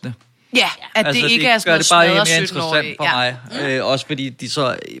voksne. Ja, at det ikke er sådan noget noget smadret 17-årige. Det gør det bare mere interessant for mig. Også fordi de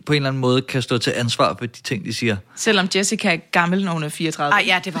så på en eller anden måde kan stå til ansvar for de ting, de siger. Selvom Jessica er gammel, når hun er 34.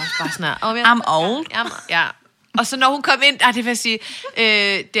 Ja, det var også bare sådan her. I'm old. Ja. Og så når hun kom ind, det vil jeg sige,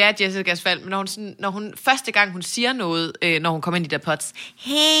 det er Jessicas fald, men når hun første gang hun siger noget, når hun kommer ind i der pots,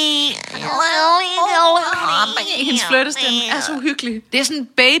 hendes flirtestemme er så uhyggelig. Det er sådan en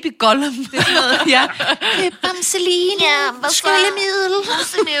baby Gollum. Det er sådan noget, ja. Bamseline,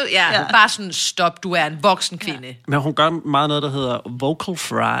 skyllemiddel. Ja, bare sådan, stop, du er en voksen kvinde. Ja. Men hun gør meget noget, der hedder vocal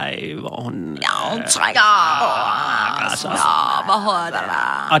fry, hvor hun... hun trækker. Hvor hårdt er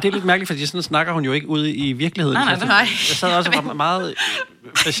det? Og det er lidt mærkeligt, fordi sådan snakker hun jo ikke ude i virkeligheden. Nej. Jeg sad også og var meget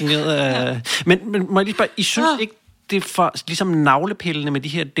fascineret af... Men må jeg lige spørge, I synes ikke, det er for ligesom navlepillende med de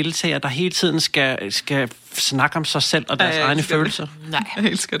her deltagere, der hele tiden skal snakke om sig selv og deres egne følelser? Nej, jeg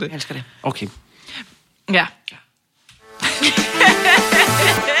elsker det. Okay. Ja.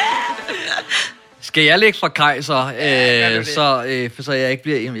 Skal jeg lægge fra Kaj, så jeg ikke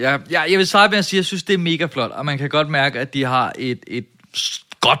bliver... Jeg vil starte med at sige, at jeg synes, det er mega flot, og man kan godt mærke, at de har et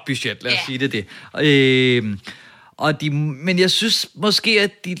godt budget, lad os sige det. Men jeg synes måske,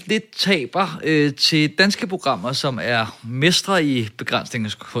 at de lidt taber til danske programmer, som er mestre i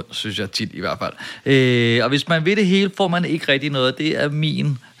begrænsningens kunst, synes jeg tit i hvert fald. Og hvis man ved det hele, får man ikke rigtig noget. Det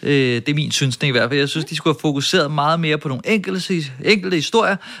er min synsning i hvert fald. Jeg synes, de skulle have fokuseret meget mere på nogle enkelte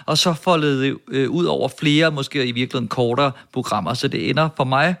historier, og så foldet det ud over flere, måske i virkeligheden kortere programmer. Så det ender for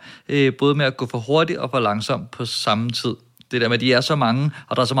mig både med at gå for hurtigt og for langsomt på samme tid. Det der med, at de er så mange,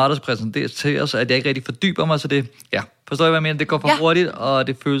 og der er så meget, der skal præsenteres til os, at jeg ikke rigtig fordyber mig, så det, forstår jeg, hvad jeg mener? Det går for hurtigt, og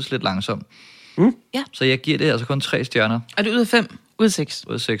det føles lidt langsomt. Ja. Så jeg giver det altså kun 3 stjerner. Er det ud af 5? Ud af 6?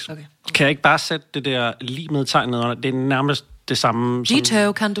 Ud af 6. Okay. Kan jeg ikke bare sætte det der lige med tegnet under? Det er nærmest det samme som...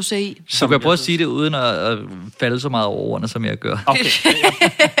 Detail kan du se. Du kan prøve at sige det, uden at falde så meget over ordene, som jeg gør. Okay.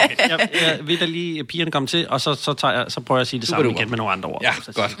 Jeg vil da lige pigerne komme til, og så prøver jeg at sige det samme igen med nogle andre ord. Ja,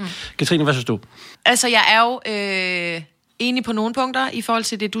 godt. Katrine, hvad synes du? Altså, jeg er jo... enig på nogle punkter i forhold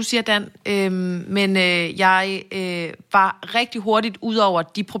til det, du siger, Dan. Men jeg var rigtig hurtigt ud over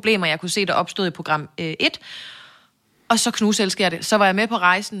de problemer, jeg kunne se, der opstod i program 1. Og så knuselsker jeg det. Så var jeg med på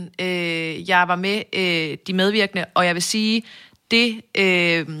rejsen. Jeg var med de medvirkende, og jeg vil sige,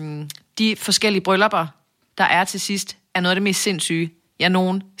 de forskellige bryllupper, der er til sidst, er noget af det mest sindssyge, jeg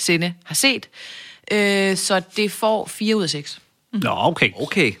nogensinde har set. Så det får 4 ud af 6. Nå, okay.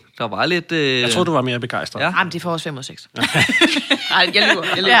 Okay, der var lidt... Jeg tror du var mere begejstret. Ja. Jamen, det får også 5 ud af 6. Nej, jeg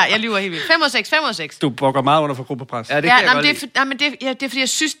lyver. Ja, jeg lyver helt vildt. 5 ud af 6, 5 ud af 6. Du bukker meget under for gruppepres. Ja, det kan jeg godt lide. Det er fordi, jeg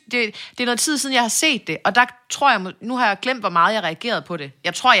synes, det er noget tid siden, jeg har set det. Og der tror jeg, nu har jeg glemt, hvor meget jeg reagerede på det.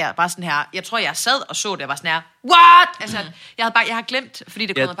 Jeg tror, jeg sad og så det, og var sådan her, what? Altså, jeg har glemt, fordi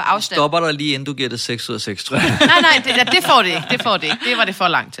det kommer på afstand. Stopper dig lige, inden du giver det 6 ud af 6, tror jeg. Nej, det får det ikke. Det var det for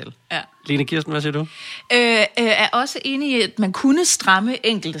langt til. Ja. Lene Kirsten, hvad siger du? Er også enig i, at man kunne stramme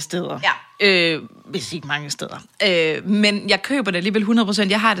enkelte steder. Ja. Hvis ikke mange steder. Men jeg køber det alligevel 100%.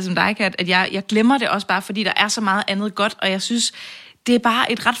 Jeg har det som dig, Kat, at jeg glemmer det også bare, fordi der er så meget andet godt, og jeg synes, det er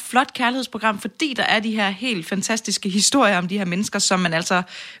bare et ret flot kærlighedsprogram, fordi der er de her helt fantastiske historier om de her mennesker, som man altså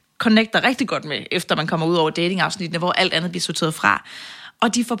connecter rigtig godt med, efter man kommer ud over datingafsnittene, hvor alt andet bliver sorteret fra.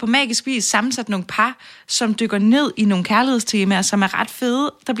 Og de får på magisk vis sammensat nogle par, som dykker ned i nogle kærlighedstemaer, som er ret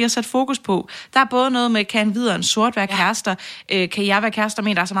fede, der bliver sat fokus på. Der er både noget med, kan en hvid og en sort være kærester? Kan jeg være kærester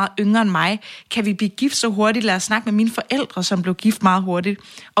med en, der er så meget yngre end mig? Kan vi blive gift så hurtigt? Lad os snakke med mine forældre, som blev gift meget hurtigt.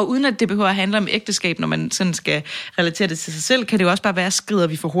 Og uden at det behøver at handle om ægteskab, når man sådan skal relatere det til sig selv, kan det jo også bare være, skrider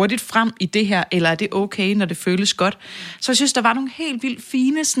vi for hurtigt frem i det her, eller er det okay, når det føles godt? Så jeg synes, der var nogle helt vildt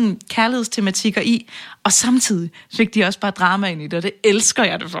fine sådan, kærlighedstematikker i, og samtidig fik de også bare drama ind i det, og det elsker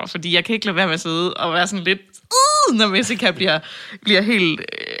jeg det for, fordi jeg kan ikke lade være med at sidde og være sådan lidt, når Messica bliver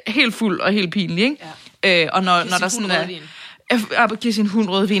helt fuld og helt pinlig, ikke? Ja. Og når der sådan er... At give sin hund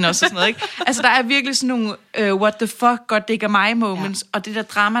rødvin også og sådan noget, ikke? Altså, der er virkelig sådan nogle what the fuck, godt det ikke er mig moments, og det der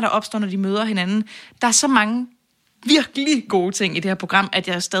drama, der opstår, når de møder hinanden. Der er så mange virkelig gode ting i det her program, at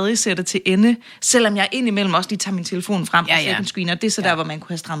jeg stadig sætter til ende, selvom jeg indimellem også lige tager min telefon frem og second screener. Det er så der, hvor man kunne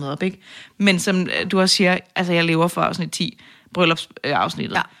have strammet op, ikke? Men som du også siger, altså jeg lever for afsnit 10,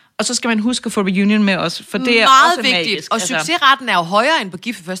 bryllupsafsnittet. Ja. Og så skal man huske at få reunion med os, for det er meget også vigtigt. magisk. Og succesraten er jo højere end på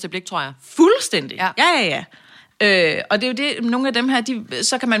gift ved første blik, tror jeg. Fuldstændig. Ja. Og det er jo det, nogle af dem her,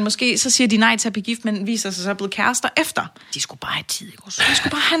 så kan man måske, så siger de nej til at blive gift, men viser sig så blevet kærester efter. De skulle bare have tid, ikke? De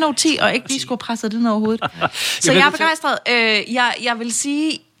skulle bare have noget tid, og ikke lige skulle have presset det ned over hovedet. Så jeg er begejstret. Jeg vil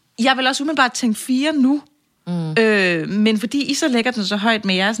sige, jeg vil også umiddelbart tænke 4 nu. Men fordi I så lægger den så højt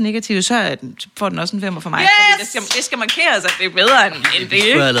med jeres negative, så får den også en 5 for mig. Yes! Fordi det skal markeres, at det er bedre end det. Du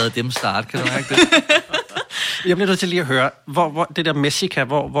skulle have lavet dem start, kan du mærke det? Jeg bliver nødt til lige at høre, hvor det der Messica,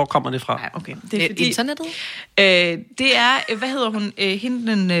 hvor kommer det fra? Ja, okay. Det er fordi, internettet? Det er, hvad hedder hun,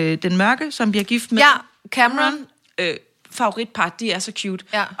 hende den mørke, som bliver gift med... Ja, Cameron. Favoritpar, de er så cute.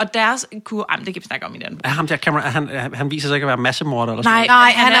 Ja. Og deres kur... det kan vi snakke om i den. Er ham der Cameron, han viser sig ikke at være massemorder eller sådan?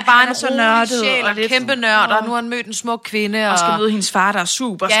 Nej, han er bare en så nørdet sjæl og kæmpe nørd, og nu har han mødt en smuk kvinde. Og skal møde hendes far, der er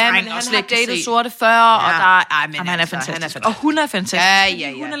super streng. Men han har datet sorte før, og der... men han er fantastisk. Og hun er fantastisk.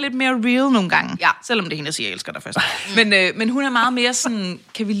 Ja. Hun er lidt mere real nogle gange. Ja. Selvom det er hende, der siger, jeg elsker dig først. men hun er meget mere sådan,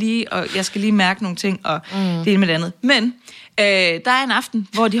 kan vi lige... Og jeg skal lige mærke nogle ting, og det ene med det andet. Men... der er en aften,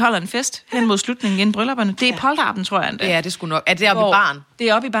 hvor de holder en fest hen mod slutningen inden bryllupperne. Det er polterappen, tror jeg endda. Ja, det skulle nok. Er det oppe i baren? Det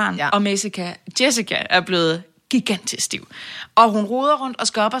er oppe i baren, og Jessica er blevet gigantisk stiv. Og hun roder rundt og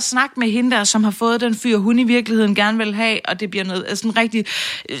skal op og snakke med hende der, som har fået den fyr, hun i virkeligheden gerne vil have, og det bliver noget sådan rigtig...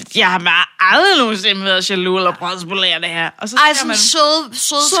 Jeg har bare aldrig nogensinde været jaloux eller prøvet at spolere det her. Og så sådan man, sød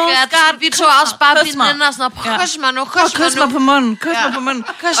skat. Vi tog også bare veninder og sådan noget. Kys mig nu, kys mig på munden.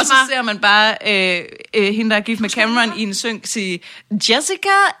 Og så ser man bare hende, der er gift med Cameron i en synk, sige,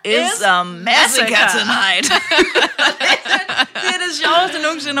 Jessica is a massacre tonight. Det er det sjoveste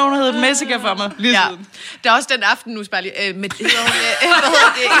nogensinde, nogen har heddet Messica for mig. Lige siden. Der er også den aften, nu spørger jeg med det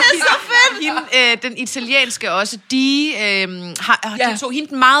er den italienske også, de tog hende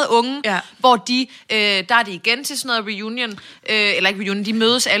den meget unge, hvor de, der er det igen til sådan noget reunion, eller ikke reunion, de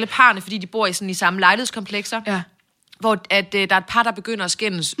mødes alle parne, fordi de bor i sådan i samme lejlighedskomplekser, hvor at, der er et par, der begynder at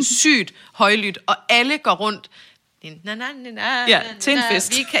skændes sygt højlydt, og alle går rundt, til en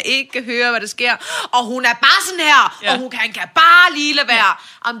fest. Vi kan ikke høre, hvad der sker. Og hun er bare sådan her, og hun kan bare lige lade være.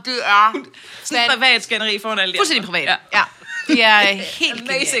 Om det er sådan et privat skænderi foran alle. Fuldstændig privat. Ja. Det er helt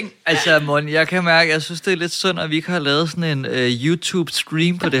amazing. Altså, Morten, jeg kan mærke, jeg synes, det er lidt synd, at vi ikke har lavet sådan en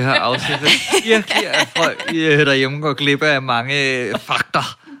YouTube-stream på det her afsnit. Virkelig, at folk derhjemme går glip af mange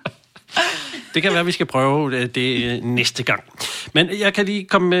fakter. Det kan være, at vi skal prøve det næste gang. Men jeg kan lige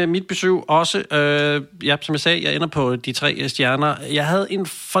komme med mit besøg også. Som jeg sagde, jeg ender på de 3 stjerner. Jeg havde en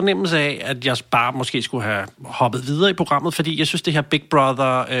fornemmelse af, at jeg bare måske skulle have hoppet videre i programmet, fordi jeg synes, det her Big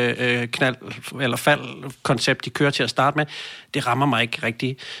Brother knald eller fald-koncept, de kører til at starte med, det rammer mig ikke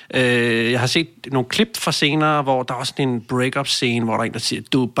rigtigt. Jeg har set nogle klip fra scener, hvor der er også en break-up-scene, hvor der er en, der siger,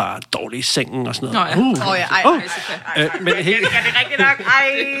 du er bare dårlig i sengen og sådan noget. Men helt, det er rigtigt nok.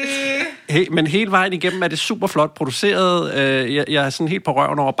 Men hele vejen igennem er det super flot produceret. Jeg er sådan helt på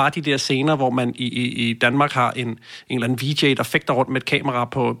røven over bare de der scener, hvor man i Danmark har en eller anden VJ, der fægter rundt med et kamera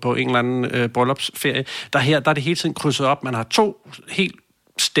på en eller anden bryllupsferie. Der er det hele tiden krydset op. Man har 2 helt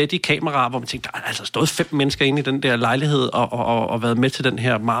steady kameraer, hvor man tænker, der er altså stået 5 mennesker inde i den der lejlighed og været med til den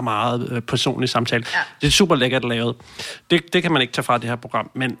her meget, meget personlige samtale. Ja. Det er super lækkert lavet. Det kan man ikke tage fra det her program,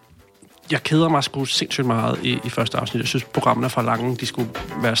 men jeg keder mig sgu sindssygt meget i første afsnit. Jeg synes, programmerne er for lange. De skulle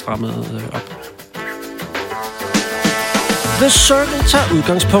være strammet op. The Circle tager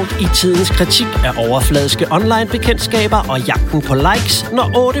udgangspunkt i tidens kritik af overfladiske online-bekendtskaber og jagten på likes,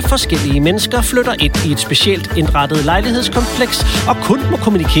 når 8 forskellige mennesker flytter ind i et specielt indrettet lejlighedskompleks og kun må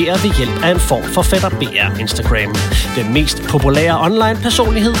kommunikere ved hjælp af en form for fætter BR Instagram. Den mest populære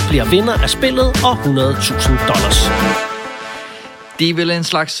online-personlighed bliver vinder af spillet og $100,000. Det er vel en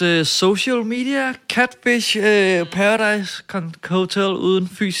slags social media catfish paradise hotel uden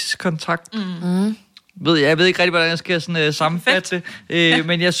fysisk kontakt. Jeg ved ikke rigtig, hvordan jeg skal sådan, sammenfatte det.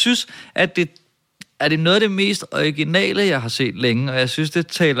 Men jeg synes, at det er noget af det mest originale, jeg har set længe. Og jeg synes, det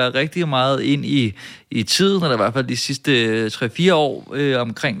taler rigtig meget ind i tiden, eller i hvert fald de sidste 3-4 år,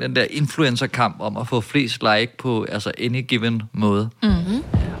 omkring den der influencer-kamp om at få flest like på any given måde. Mm-hmm.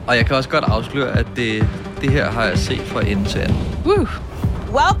 Og jeg kan også godt afsløre, at det her har jeg set fra ende til anden.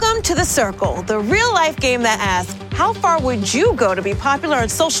 Welcome to The Circle, the real-life game that asks, how far would you go to be popular on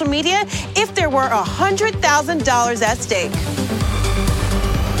social media if there were $100,000 at stake?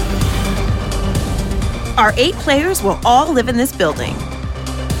 Our 8 players will all live in this building.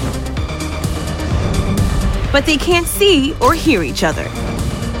 But they can't see or hear each other.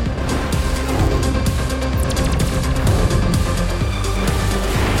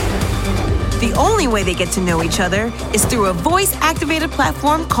 The only way they get to know each other is through a voice-activated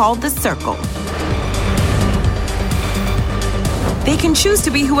platform called The Circle. They can choose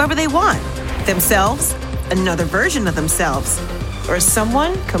to be whoever they want. Themselves, another version of themselves, or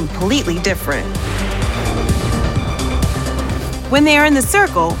someone completely different. When they are in The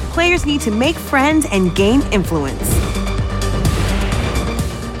Circle, players need to make friends and gain influence.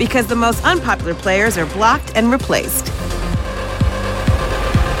 Because the most unpopular players are blocked and replaced.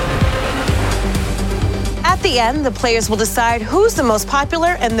 At the end, the players will decide who's the most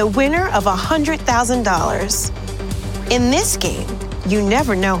popular and the winner of $100,000. In this game, you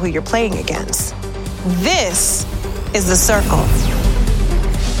never know who you're playing against. This is The Circle.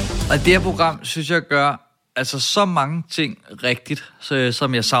 Og det her program, synes jeg, gør så mange ting rigtigt,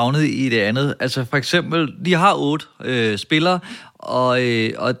 som jeg savnede i det andet. Altså for eksempel, de har 8 spillere, og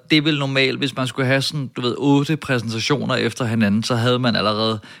det er vel normalt, hvis man skulle have sådan, 8 præsentationer efter hinanden, så havde man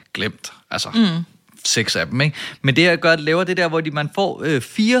allerede glemt. 6 af dem, ikke? Men det her laver det der, hvor man får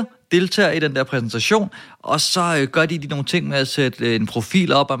 4 deltagere i den der præsentation, og så gør de nogle ting med at sætte en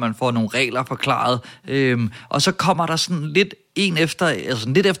profil op, og man får nogle regler forklaret, og så kommer der sådan lidt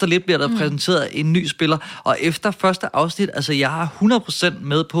lidt efter lidt bliver der præsenteret en ny spiller, og efter første afsnit, jeg er 100%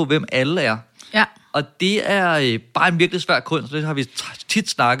 med på, hvem alle er. Ja. Og det er bare en virkelig svær kunst, det har vi tit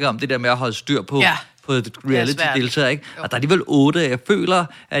snakket om, det der med at holde styr på. Ja. På reality-deltager, ikke? Og der er alligevel 8, jeg føler,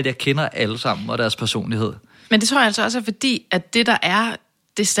 at jeg kender alle sammen og deres personlighed. Men det tror jeg altså også er fordi, at det, der er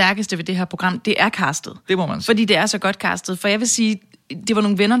det stærkeste ved det her program, det er castet. Det må man sige. Fordi det er så godt castet. For jeg vil sige, det var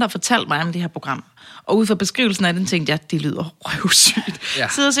nogle venner, der fortalte mig om det her program. Og ud fra beskrivelsen af den, tænkte jeg, det lyder røvsygt. Ja.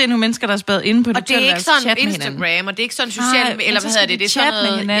 Sidde og se nogle mennesker, der er spadet inde på det. Og det er ikke sådan Instagram, og det er ikke sådan social... Eller hvad hedder det? Det er sådan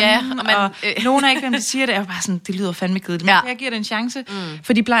noget... Hinanden, og nogen er ikke, hvem de siger det, er bare sådan, det lyder fandme kedeligt. Men jeg giver det en chance,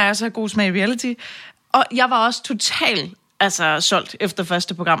 for de plejer også at have god smag i reality. Og jeg var også totalt solgt efter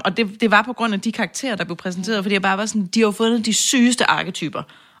første program. Og det var på grund af de karakterer, der blev præsenteret, fordi jeg bare var sådan, de har jo fundet de sygeste arketyper.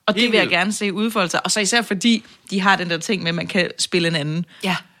 Og det vil jeg gerne se udfolde sig. Og så især fordi, de har den der ting med, at man kan spille en anden.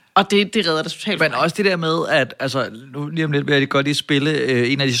 Ja. Og det redder det totalt. Men også det der med, at nu lige om lidt vil jeg godt lige spille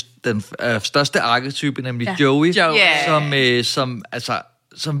en af den største arketyper, nemlig Joey.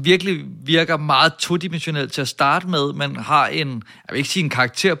 Som virkelig virker meget todimensionelt til at starte med, men har jeg vil ikke sige en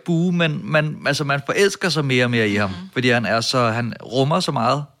karakterbue, men man forelsker sig mere og mere i ham, fordi han rummer så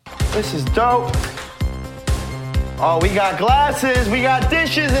meget. This is dope. Oh, we got glasses, we got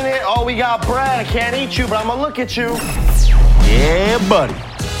dishes in it. Oh, we got bread. I can't eat you, but I'm gonna look at you. Yeah, buddy.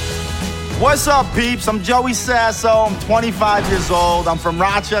 What's up, peeps? I'm Joey Sasso. I'm 25 years old. I'm from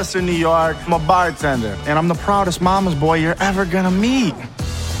Rochester, New York. I'm a bartender, and I'm the proudest mama's boy you're ever gonna meet.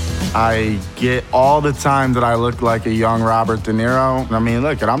 I get all the time that I look like a young Robert De Niro. I mean,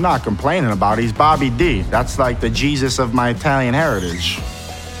 look, I'm not complaining about it. He's Bobby D. That's like the Jesus of my Italian heritage.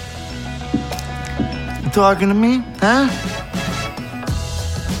 You talking to me, huh?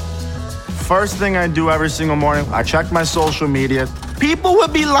 First thing I do every single morning, I check my social media. People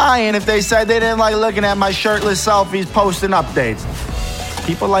would be lying if they said they didn't like looking at my shirtless selfies posting updates.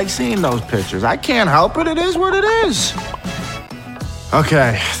 People like seeing those pictures. I can't help it. It is what it is.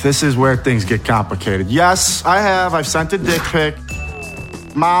 Okay, this is where things get complicated. Yes, I've sent a dick pic.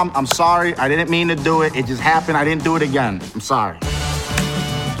 Mom, I'm sorry. I didn't mean to do it. It just happened. I didn't do it again. I'm sorry.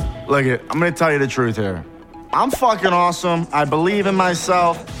 Look, I'm gonna tell you the truth here. I'm fucking awesome. I believe in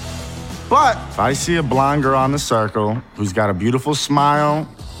myself. But if I see a blonde girl on The Circle who's got a beautiful smile,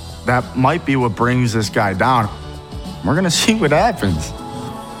 that might be what brings this guy down. We're gonna see what happens.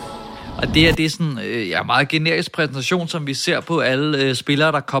 Og det er sådan meget generisk præsentation, som vi ser på alle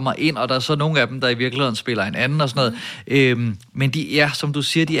spillere, der kommer ind, og der er så nogle af dem, der i virkeligheden spiller en anden og sådan noget. Men de er, som du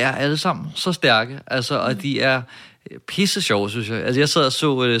siger, de er alle sammen så stærke, og de er pisse sjov, synes jeg. Altså, jeg sad og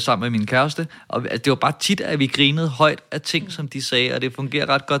så sammen med min kæreste, og det var bare tit, at vi grinede højt af ting, som de sagde, og det fungerer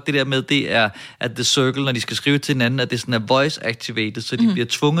ret godt. Det der med, det er at the circle, når de skal skrive til hinanden, at det sådan er voice activated, så de bliver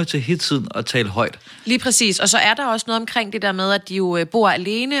tvunget til hele tiden at tale højt. Lige præcis. Og så er der også noget omkring det der med, at de jo bor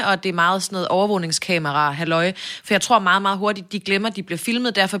alene, og det er meget sådan noget overvågningskamera, halløj. For jeg tror meget, meget hurtigt, de glemmer, at de bliver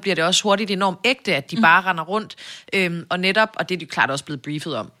filmet, derfor bliver det også hurtigt enormt ægte, at de bare render rundt. Og netop, og det er de klart også blevet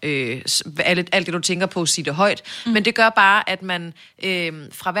briefet om, alt det, du tænker på, sig det højt. Men det gør bare, at man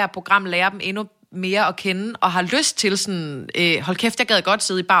fra hver program lærer dem endnu mere at kende, og har lyst til sådan, hold kæft, jeg gad godt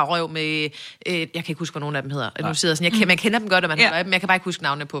sidde i bar røv med, jeg kan ikke huske, hvad nogen af dem hedder. Nu sidder sådan, man kender dem godt, og man hører dem, jeg kan bare ikke huske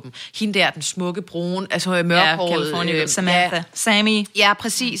navnene på dem. Hende der, den smukke brune, altså mørkhåret. Samantha. Sammy. Ja,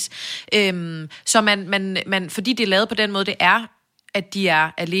 præcis. Så man, fordi det er lavet på den måde, det er, at de er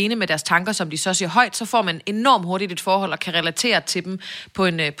alene med deres tanker, som de så siger højt, så får man enormt hurtigt et forhold og kan relatere til dem på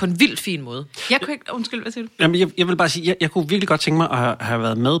en vildt fin måde. Jeg kunne ikke... Undskyld, hvad siger du? Jamen, jeg vil bare sige, jeg kunne virkelig godt tænke mig at have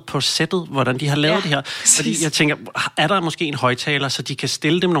været med på sættet, hvordan de har lavet det her. Fordi jeg tænker, er der måske en højtaler, så de kan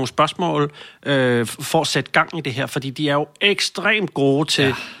stille dem nogle spørgsmål for at sætte gang i det her? Fordi de er jo ekstremt gode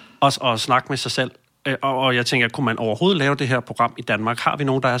til at snakke med sig selv. Og jeg tænker, kunne man overhovedet lave det her program i Danmark? Har vi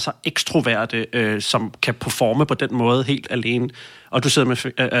nogen, der er så ekstroverte, som kan performe på den måde helt alene? Og du sidder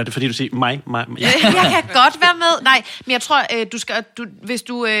med... Er det fordi, du siger mig? Ja. Jeg kan godt være med. Nej, men jeg tror, hvis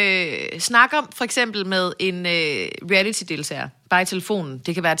du snakker for eksempel med en reality-deltager, bare i telefonen,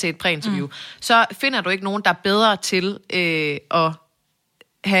 det kan være til et præinterview, så finder du ikke nogen, der er bedre til at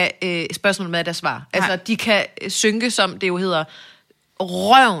have spørgsmål med deres svar. Altså, de kan synke, som det jo hedder,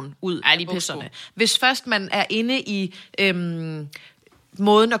 røven ud af bukserne. Hvis først man er inde i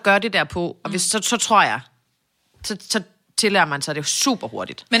måden at gøre det der på, og hvis, så tror jeg, så tillærer man sig det jo super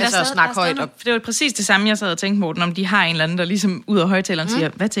hurtigt. Men altså der at snakke højt. Det var præcis det samme, jeg sad og tænkte, Morten, om de har en eller anden, der ligesom ud af højtaleren siger,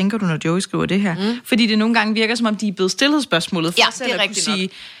 hvad tænker du, når Joey skriver det her? Fordi det nogle gange virker, som om de er blevet stillet spørgsmålet. Ja, det er rigtigt sige,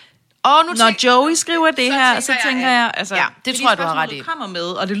 når Joey skriver det her, så tænker jeg... Altså, ja, det tror jeg, du har ret i. Det kommer med,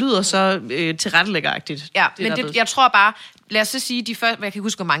 og det lyder så tilrettelæggeragtigt. Ja, men jeg tror bare... Lad os så sige, de første... Jeg kan ikke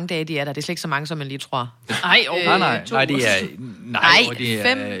huske, hvor mange dage de er der. Det er slet ikke så mange, som man lige tror. Nej, de er... Nej,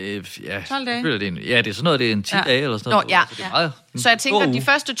 5... 12 dage. Ja, det er sådan noget, det er en 10 dage eller sådan noget. Ja. Så, det er meget, så jeg tænker, at de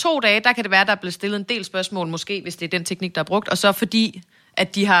første 2 dage, der kan det være, der er blevet stillet en del spørgsmål, måske, hvis det er den teknik, der er brugt. Og så fordi...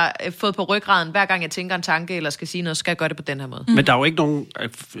 at de har fået på ryggraden, hver gang jeg tænker en tanke, eller skal sige noget, skal jeg gøre det på den her måde. Men der er jo ikke nogen...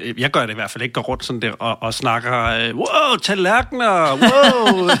 Jeg gør det i hvert fald ikke, går rundt sådan der og snakker, wow, tallerkener,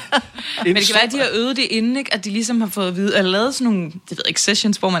 wow. Men det kan være, at de har øvet det inden, ikke? At de ligesom har fået at vide, eller lavet sådan nogle, det ved ikke,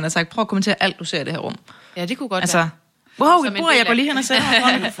 sessions, hvor man har sagt, prøv at kommentere alt, du ser i det her rum. Ja, det kunne godt være. Wow, jeg går lige hen og sætter mig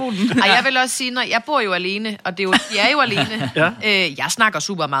foran mikrofonen. Og jeg vil også sige, når jeg bor jo alene, og det er jo, jeg er jo alene, jeg snakker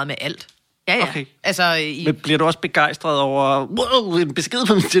super meget med alt. Ja. Okay. Altså, men bliver du også begejstret over, wow, en besked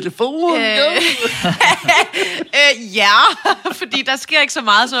på min telefon? Ja, fordi der sker ikke så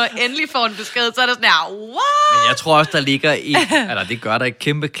meget, så endelig får en besked, så er der sådan her, what? Men jeg tror også, der ligger eller det gør der et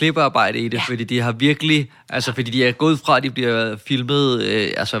kæmpe klippearbejde i det, fordi de har virkelig, altså fordi de er gået fra, at de bliver filmet,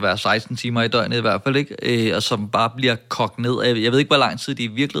 altså hver 16 timer i døgnet i hvert fald, ikke? Og som bare bliver kogt ned. Jeg ved ikke, hvor lang tid de i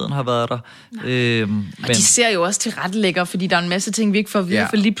virkeligheden har været der. Og de ser jo også til rettelægger, fordi der er en masse ting, vi ikke får at vide,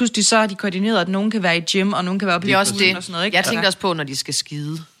 for lige pludselig så har de koordineret, at nogen kan være i gym, og nogen kan være oppe i også det. Og sådan noget, ikke? Jeg tænkte også på, når de skal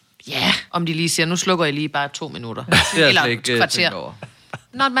skide. Ja. Om de lige siger, nu slukker jeg lige bare 2 minutter. Det eller ikke et kvarter.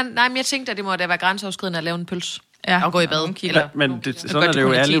 Nej, men jeg tænkte, at det må da være grænseoverskridende at lave en pøls. Ja. Og gå i bad. Men sådan er det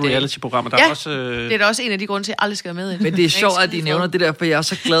jo alle reality-programmer. Der er også, det er da også en af de grunde til, at jeg aldrig skal være med i. Men det er sjovt, at de nævner det der, for jeg er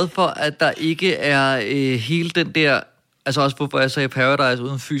så glad for, at der ikke er hele den der... Altså også hvorfor jeg sagde Paradise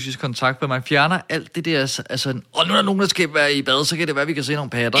uden fysisk kontakt, hvor man fjerner alt det der, altså, nu er der nogen, der skal være i bad, så kan det være, vi kan se nogle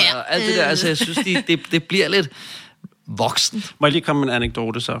patter, og alt det der, altså jeg synes, det bliver lidt voksen. Må jeg lige komme med en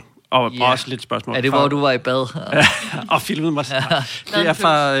anekdote så? Og også lidt spørgsmål. Er det, hvor du var i bad? Og filmede mig selv. Det er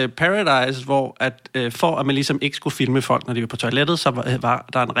fra Paradise, hvor for at man ligesom ikke skulle filme folk, når de var på toilettet, så var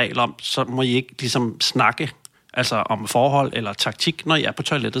der en regel om, så må I ikke ligesom snakke altså om forhold eller taktik, når I er på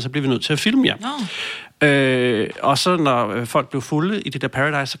toilettet, så bliver vi nødt til at filme jer. Og så når folk blev fulde i det der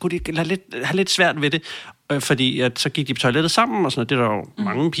Paradise, så kunne de have lidt svært ved det, fordi at så gik de på toilettet sammen, og sådan noget. Det er der jo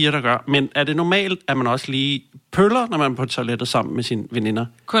mange piger, der gør. Men er det normalt, at man også lige pøller, når man er på toilettet sammen med sine veninder?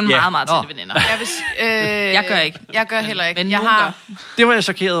 Kun meget, meget tætte veninder. Jeg gør ikke. Jeg gør heller ikke. Men det var jeg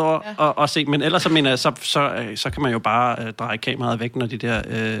chokeret over at se, men ellers så mener jeg, så kan man jo bare dreje kameraet væk, når de der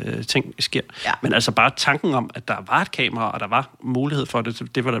ting sker. Ja. Men altså bare tanken om, at der var et kamera, og der var mulighed for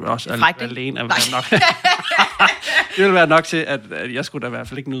det, det var da også alene at være nok. Det ville være nok til, at jeg skulle da i hvert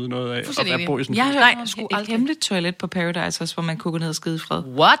fald ikke nyde noget af at være på i sådan jeg har et hemmeligt toilet på Paradise også, hvor man kunne gå ned og skide i fred.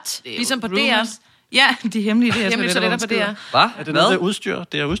 What? Ligesom på DR? Ja, de hemmelige toiletter på DR. Hvad? Er det noget udstyr?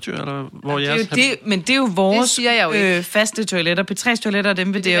 Det er udstyr, eller hvor jeres... Men det er jo vores Det siger jeg jo ikke. faste toiletter. P3's toiletter,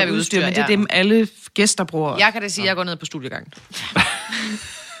 dem vil det er jo vi udstyr, men det er ja. dem, alle gæster bruger. Jeg kan da sige, at jeg går ned på studiegangen.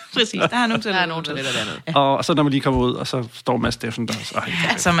 Præcis, der er nogle toiletter. Der er nogle toiletter dernede. Ja. Og så når man lige kommer ud, og så står Mads Steffensen der. Så,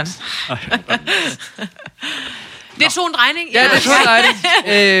 Ja, så man... Det tog en drejning. Ja, det tog en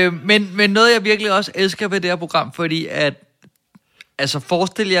drejning. Men noget, jeg virkelig også elsker ved det her program, fordi at... Altså,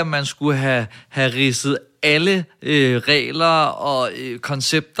 forestil jer, at man skulle have ridset alle regler og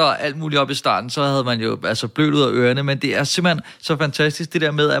koncepter og alt muligt op i starten, så havde man jo altså blødt ud af ørerne, men det er simpelthen så fantastisk, det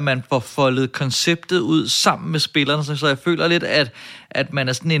der med, at man får foldet konceptet ud sammen med spillerne, så jeg føler lidt, at man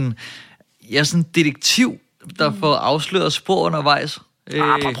er sådan en detektiv, der får afsløret spor undervejs.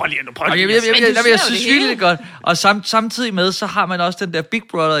 Prøv lige. Jeg synes virkelig det godt. Og samtidig med, så har man også den der Big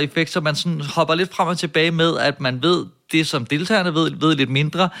Brother-effekt, så man sådan hopper lidt frem og tilbage med, at man ved det, som deltagerne ved lidt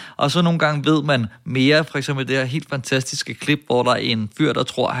mindre, og så nogle gange ved man mere. For eksempel det her helt fantastiske klip, hvor der er en fyr, der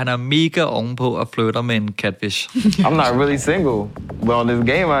tror, han er mega ovenpå og flytter med en catfish. I'm not really single. Well, in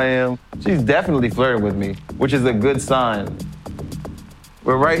this game I am. She's definitely flirting with me, which is a good sign.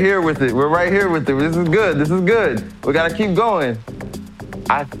 We're right here with it. This is good. We gotta keep going.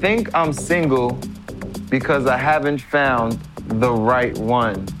 I think I'm single because I haven't found the right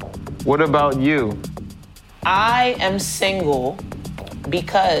one. What about you? I am single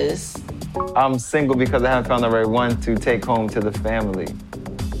because... I'm single because I haven't found the right one to take home to the family.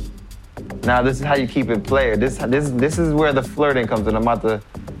 Now, this is how you keep it player. This is where the flirting comes in. I'm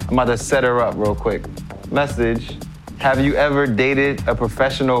about to set her up real quick. Message. Have you ever dated a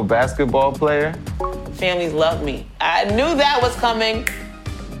professional basketball player? Families love me. I knew that was coming.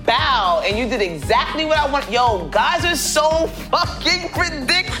 Bow, and you did exactly what I want. Yo, guys are so fucking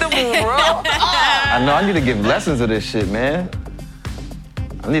predictable, bro. I know, I need to give lessons of this shit, man.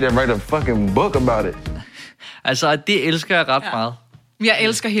 I need to write a fucking book about it. Altså, det elsker jeg ret meget. Jeg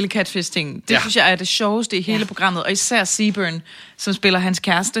elsker hele catfish-ting. Det synes jeg er det sjoveste i hele programmet, og især Seaburn, som spiller hans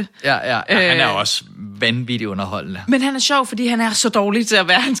kæreste. Ja, han er også vanvittigt underholdende. Men han er sjov, fordi han er så dårlig til at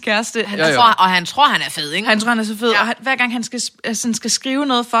være hans kæreste. Han tror, han er fed, ikke? Han tror, han er så fed, og hver gang han skal skrive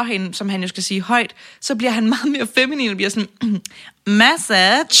noget for hende, som han jo skal sige højt, så bliver han meget mere feminin, og bliver sådan...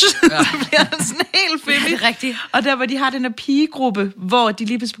 massage. Så bliver han sådan helt feminin. Ja, det er rigtigt. Og der, hvor de har den her pigegruppe, hvor de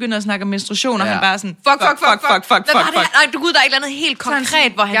lige pludselig begynder at snakke om menstruation, og han bare sådan... Fuck. Nej, du gud, der er et eller andet helt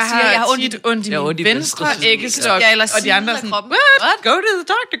konkret, hvor han siger, jeg har ondt i min venstre æggestok. Og de andre sådan, what? Go to the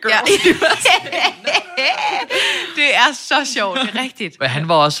doctor, girl. Ja. Det er så sjovt, det er rigtigt. Men han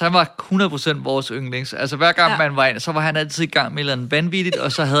var 100% vores yndlings. Altså hver gang man var ind, så var han altid i gang med noget vanvittigt,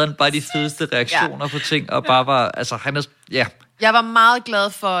 og så havde han bare de fedeste reaktioner på ting, og bare var, altså han er, Jeg var meget glad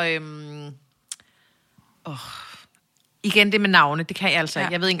for, igen det med navne, det kan jeg altså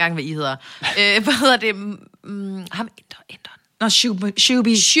ikke. Jeg ved ikke engang, hvad I hedder. Hvad hedder det? Ham Inderen. Nå,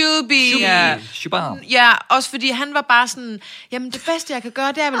 Shuby. Ja, også fordi han var bare sådan, jamen det bedste jeg kan gøre,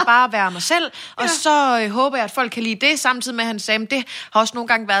 det er vel bare at være mig selv, og så håber jeg, at folk kan lide det, samtidig med at han sagde, det har også nogle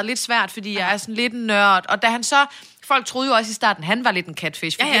gange været lidt svært, fordi jeg er sådan lidt en nørd, og da han så, folk troede jo også i starten, han var lidt en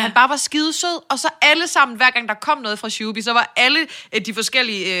catfish, fordi han bare var skidesød, og så alle sammen, hver gang der kom noget fra Shuby, så var alle de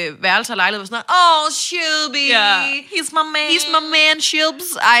forskellige værelser og lejligheder sådan noget, Shuby, he's my man,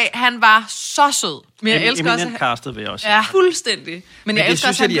 Shubs. Ej, han var så sød. Men jeg elsker også... castet vil jeg også. Ja, fuldstændig. Men jeg elsker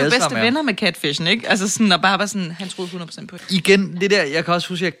også, at han blev bedste er. venner med catfishen, ikke? Altså sådan, og bare var sådan, han troede 100% på det. Igen, det der, jeg kan også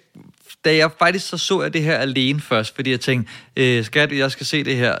huske, da jeg faktisk så jeg det her alene først, fordi jeg tænkte, skat, jeg skal se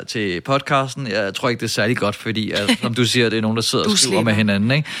det her til podcasten. Jeg tror ikke, det er særlig godt, fordi, som du siger, det er nogen, der sidder og skriver med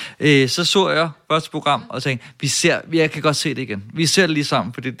hinanden. Ikke? Så jeg første program og tænkte, jeg kan godt se det igen. Vi ser det lige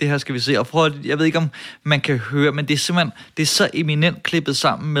sammen, for det her skal vi se. Og jeg ved ikke, om man kan høre, men det er simpelthen, det er så eminent klippet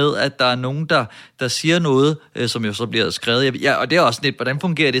sammen med, at der er nogen, der siger noget, som jo så bliver skrevet. Og det er også lidt, hvordan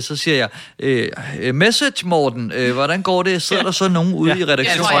fungerer det? Så siger jeg, message, Morten, hvordan går det? Sidder der så nogen ude i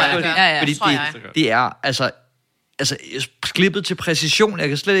redaktionen? Fordi det er altså klippet til præcision. Jeg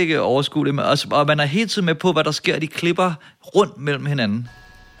kan slet ikke overskue det, og man er hele tiden med på, hvad der sker. De klipper rundt mellem hinanden.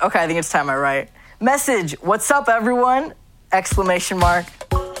 Okay, I think it's time I write. Message, what's up everyone? Exclamation mark.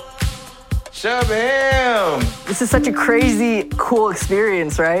 Shabam! This is such a crazy, cool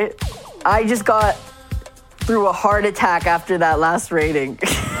experience, right? I just got through a heart attack after that last rating.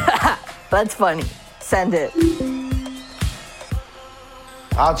 That's funny. Send it.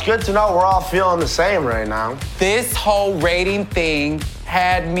 It's good to know we're all feeling the same right now. This whole rating thing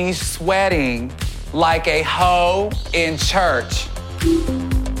had me sweating like a hoe in church.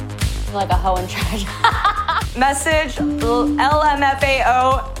 Like a hoe in church. Message,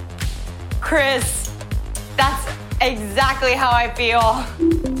 LMFAO, Chris. That's exactly how I feel.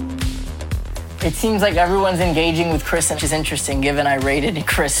 It seems like everyone's engaging with Chris, which is interesting given I rated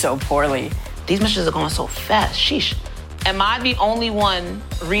Chris so poorly. These messages are going so fast. Sheesh. Am I the only one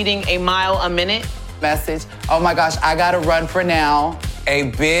reading a mile a minute? Message. Oh my gosh, I gotta run for now.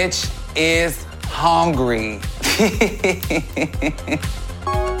 A bitch is hungry.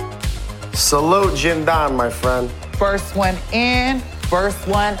 Salute Jindan, my friend. First one in, first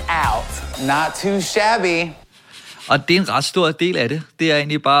one out. Not too shabby. Og det er en ret stor del af det. Det er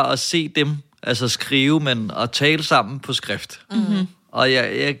egentlig bare at se dem altså skrive, men at tale sammen på skrift. Mm-hmm. Og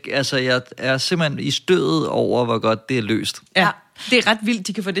jeg er simpelthen i stødet over, hvor godt det er løst. Ja, det er ret vildt,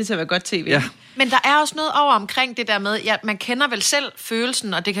 de kan få det til at være godt tv. Ja. Men der er også noget over omkring det der med, man kender vel selv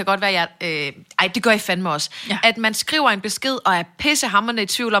følelsen, og det kan godt være, det gør I fandme også, at man skriver en besked, og er pissehammerende i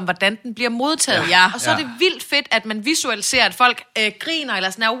tvivl om, hvordan den bliver modtaget. Ja. Og så er det vildt fedt, at man visualiserer, at folk griner, eller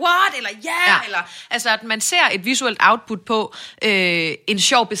sådan what, eller eller altså at man ser et visuelt output på en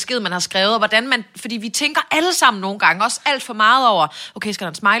sjov besked, man har skrevet, og hvordan man, fordi vi tænker alle sammen nogle gange, også alt for meget over, okay, skal der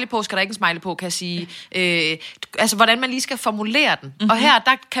en smiley på, skal der ikke en smiley på, kan jeg sige, altså hvordan man lige skal formulere den. Mm-hmm. Og her,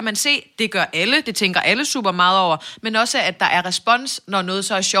 der kan man se, det gør alle, det tænker alle super meget over, men også, at der er respons, når noget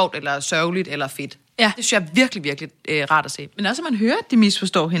så er sjovt, eller sørgeligt, eller fedt. Ja. Det synes jeg er virkelig, virkelig rart at se. Men også, at man hører, at de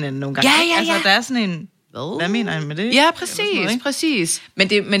misforstår hinanden nogle gange. Ja. Altså, der er sådan en... Hvad mener han med det? Ja, præcis.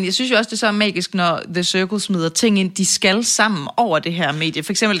 Men jeg synes jo også, det er så magisk, når The Circle smider ting ind, de skal sammen over det her medie.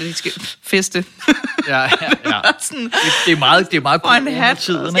 For eksempel, at de skal feste. Ja. Det er meget cool. Ja,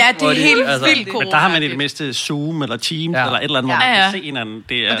 det er helt vildt cool. Men der har man i det mindste Zoom eller Teams eller et eller andet, hvor man kan se hinanden.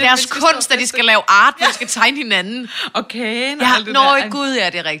 Det er deres kunst, at de skal lave art, hvor de skal tegne hinanden. Okay. Gud, ja,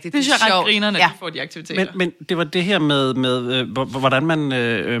 det er rigtigt. Det synes jeg er ret grinerende, at de får de aktiviteter. Men det var det her med hvordan man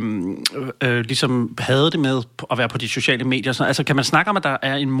ligesom havde det med at være på de sociale medier. Altså, kan man snakke om, at der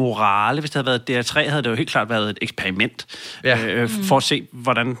er en morale? Hvis det havde været DR3, havde det jo helt klart været et eksperiment for at se,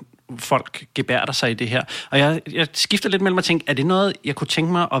 hvordan folk gebærder sig i det her. Og jeg skifter lidt mellem at tænke, er det noget, jeg kunne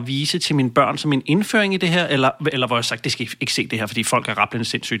tænke mig at vise til mine børn som en indføring i det her, eller hvor jeg sagt, det skal I ikke se det her, fordi folk er rablende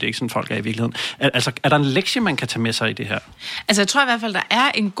sindssygt, det er ikke sådan, folk er i virkeligheden. Altså, er der en lektie, man kan tage med sig i det her? Altså, jeg tror i hvert fald, der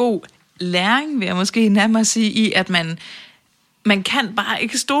er en god læring, vil jeg måske nærmere sige, i at man kan bare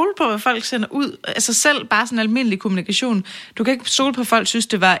ikke stole på, hvad folk sender ud. Altså selv bare sådan en almindelig kommunikation. Du kan ikke stole på, at folk synes,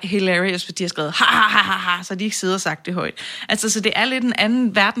 det var hilarious, hvis de har skrevet ha, så de ikke sidder og sagt det højt. Altså, så det er lidt en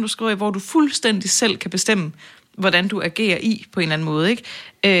anden verden, du skriver i, hvor du fuldstændig selv kan bestemme, hvordan du agerer i, på en eller anden måde, ikke?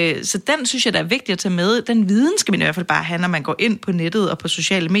 Så den synes jeg, der er vigtigt at tage med. Den viden skal man i hvert fald bare have, når man går ind på nettet og på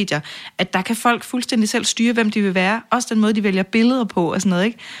sociale medier, at der kan folk fuldstændig selv styre, hvem de vil være. Også den måde, de vælger billeder på og sådan noget,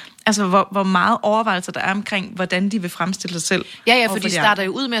 ikke? Altså, hvor meget overvejelser der er omkring, hvordan de vil fremstille sig selv. Ja, for de starter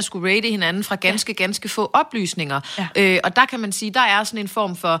jo ud med at skulle rate hinanden fra ganske få oplysninger. Ja. Og der kan man sige, der er sådan en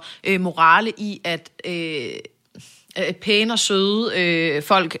form for morale i, at pæne og søde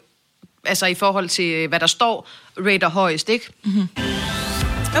folk, altså i forhold til, hvad der står, rater højst, ikke? Mm-hmm.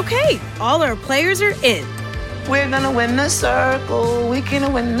 Okay, all our players are in. We're gonna win the circle. We're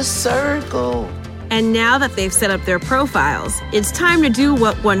gonna win the circle. And now that they've set up their profiles, it's time to do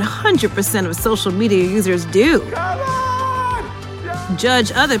what 100% of social media users do. Come on!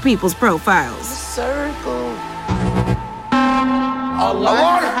 Judge other people's profiles. Circle.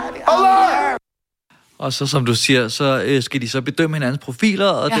 Allah! Og så, som du siger, så skal de så bedømme hinandens profiler,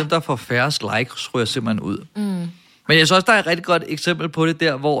 og dem, der får færrest likes, ryger simpelthen ud. Mm. Men jeg synes også, der er et rigtig godt eksempel på det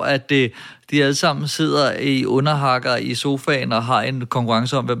der, hvor at de alle sammen sidder i underhakker i sofaen og har en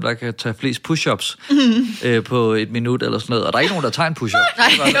konkurrence om, hvem der kan tage flest push-ups på et minut eller sådan noget. Og der er ikke nogen, der tager en push-up. Nej,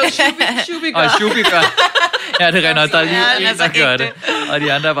 Shubi gør. Og Shubi gør. Ja, det render. Der er lige en, der gør det. Og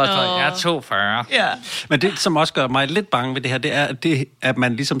de andre er bare sådan, jeg er 42. Ja. Men det, som også gør mig lidt bange ved det her, det er, at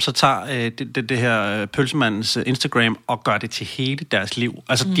man ligesom så tager det her pølsemandens Instagram og gør det til hele deres liv.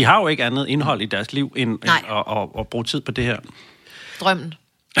 Altså, de har jo ikke andet indhold i deres liv, end at bruge tid på det her. Drømmen.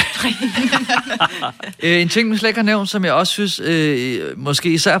 En ting, vi slet ikke har nævnt, som jeg også synes, måske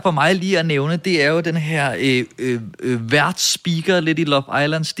især for mig lige at nævne, det er jo den her værtsspeaker, lidt i Love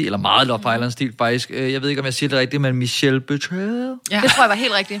Island-stil, eller meget Love Island-stil faktisk. Jeg ved ikke, om jeg siger det rigtigt, men Michelle Buteau. Ja. Det tror jeg var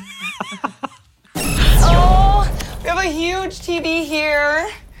helt rigtigt. Oh, we have a huge TV here.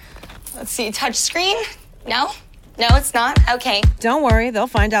 Let's see, touch screen? No? No, it's not? Okay. Don't worry,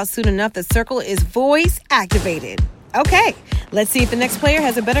 they'll find out soon enough that Circle is voice activated. Okay, let's see if the next player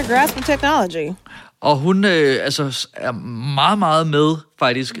has a better grasp of technology. Og hun er meget, meget med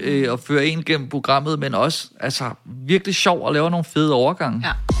faktisk at føre en gennem programmet, men også virkelig sjov at lave nogle fede overgange.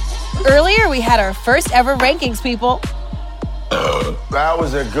 Ja. Earlier we had our first ever rankings, people. That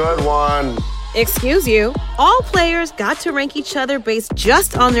was a good one. Excuse you. All players got to rank each other based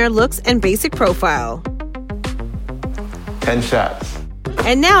just on their looks and basic profile. 10 shots.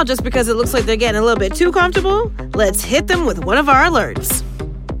 And now, just because it looks like they're getting a little bit too comfortable, let's hit them with one of our alerts.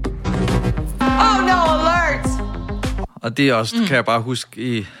 Oh no, alert! Og det er også, kan jeg bare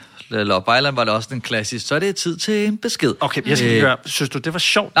huske, i Love Island var det også den klassisk, så er det tid til en besked. Okay, jeg skal høre, synes du, det var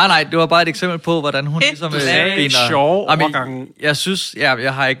sjovt? Nej, det var bare et eksempel på, hvordan hun ligesom... sjov overgang. Jeg synes,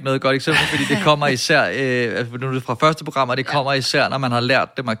 jeg har ikke noget godt eksempel, fordi det kommer især, nu er det fra første program, og det kommer især, når man har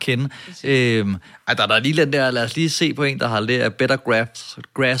lært dem at kende. Der er lige den der, lad os lige se på en, der har lært better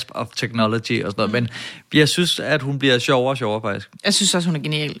grasp of technology og sådan noget, men jeg synes, at hun bliver sjovere og sjovere faktisk. Jeg synes også, hun er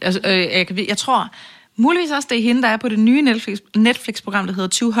genial. Altså, jeg tror... Muligvis også, det er hende, der er på det nye Netflix-program, der hedder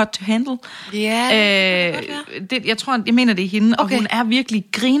Too Hot to Handle. Ja. Jeg mener, det er hende, og hun er virkelig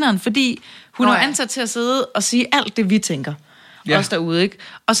grineren, fordi hun er ansat til at sidde og sige alt det, vi tænker. Også derude, ikke?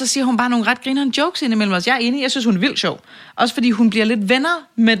 Og så siger hun bare nogle ret grineren jokes indimellem os. Jeg er enig, jeg synes, hun er vildt sjov. Også fordi hun bliver lidt venner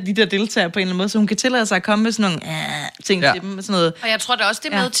med de der deltagere på en eller anden måde, så hun kan tillade sig at komme med sådan nogle ting til dem. Sådan noget. Og jeg tror da også,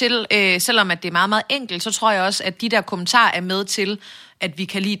 det er med til, selvom at det er meget, meget enkelt, så tror jeg også, at de der kommentarer er med til, at vi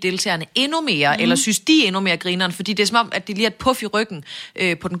kan lide deltagerne endnu mere, eller synes de er endnu mere grineren, fordi det er som om, at de lige er et puff i ryggen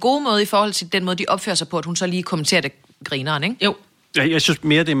på den gode måde, i forhold til den måde, de opfører sig på, at hun så lige kommenterer det grineren, ikke? Jo. Jeg synes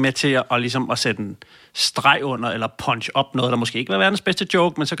mere, det er med til at sætte en streg under, eller punch op noget, der måske ikke vil være verdens bedste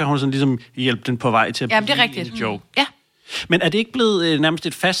joke, men så kan hun sådan ligesom hjælpe den på vej til at blive en joke. Ja. Men er det ikke blevet nærmest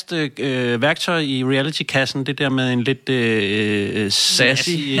et fast værktøj i reality-kassen, det der med en lidt sassy,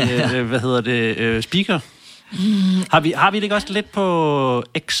 speaker? Har vi det ikke også lidt på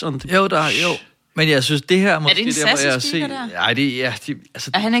X on the... Jo. Men jeg synes, det her... Er det en sassy speaker der?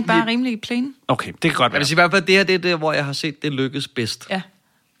 Nej, er han ikke bare rimelig plain? Okay, det kan godt være. Jeg vil sige i hvert fald, det her det er det, hvor jeg har set, det lykkes bedst. Ja,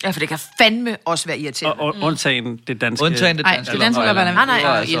 for det kan fandme også være irriterende. Og undtagen det danske... Undtagen det danske. Nej, det danske var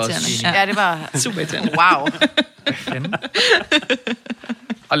nej, irriterende. Ja, det var super irriterende. Wow.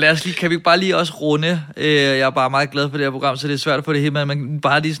 Og lad os lige, kan vi bare lige også runde, jeg er bare meget glad for det her program, så det er svært at få det hele med, men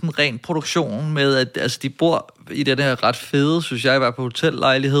bare lige sådan ren produktion med, at altså, de bor i den her ret fede, synes jeg, var på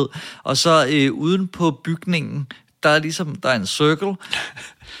hotellejlighed, og så uden på bygningen, der er en circle,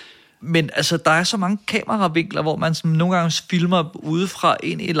 men altså, der er så mange kameravinkler, hvor man sådan, nogle gange filmer udefra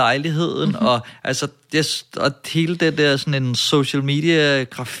ind i lejligheden, og altså, og hele det der sådan en social media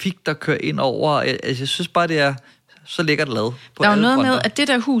grafik, der kører ind over, jeg synes bare, det er så lækkert lavet. Der er jo noget med, at det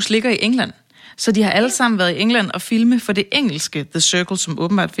der hus ligger i England. Så de har alle sammen været i England og filme, for det engelske The Circle, som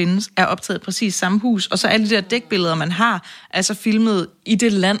åbenbart findes, er optaget præcis samme hus. Og så alle de der dækbilleder, man har, er så filmet i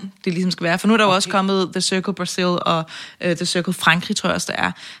det land, det ligesom skal være. For nu er der jo også kommet The Circle Brasil og The Circle Frankrig, tror jeg også, der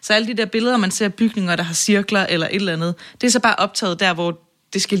er. Så alle de der billeder, man ser bygninger, der har cirkler eller et eller andet, det er så bare optaget der, hvor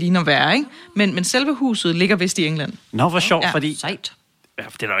det skal ligne at være, ikke? Men selve huset ligger vist i England. Nå, hvor sjovt, fordi... Sejt. Ja,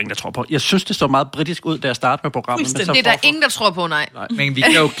 det er der jo ingen, der tror på. Jeg synes, det står meget britisk ud, da jeg startede med programmet. Det er der ingen, der tror på, nej. Men vi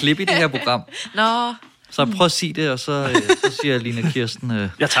kan jo klippe i det her program. Nå. Så prøv at sige det, og så siger Line Kirsten...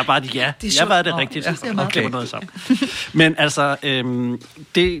 Jeg tager bare det ja. Jeg var det rigtigt. Ja, okay. Noget sammen. Men altså,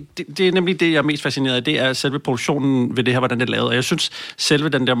 det er nemlig det, jeg er mest fascineret af. Det er selve produktionen ved det her, hvordan det er lavet. Og jeg synes, selve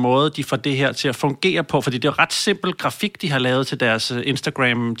den der måde, de får det her til at fungere på, fordi det er ret simpel grafik, de har lavet til deres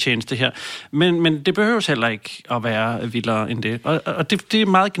Instagram-tjeneste her. Men det behøves heller ikke at være vildere end det. Og det er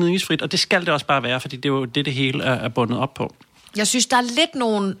meget gnidningsfrit, og det skal det også bare være, fordi det er jo det hele er bundet op på. Jeg synes, der er lidt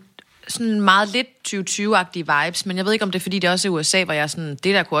nogle... sådan meget lidt 2020-agtige vibes, men jeg ved ikke, om det er, fordi det også er USA, hvor jeg sådan, det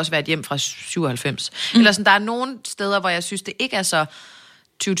der kunne også være et hjem fra 97. Eller sådan, der er nogle steder, hvor jeg synes, det ikke er så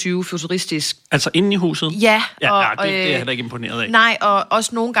 2020 futuristisk. Altså inde i huset? Ja. Det er jeg heller ikke imponeret af. Nej, og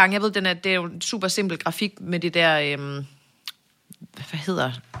også nogle gange, jeg ved, det er jo en super simpel grafik med det der, hvad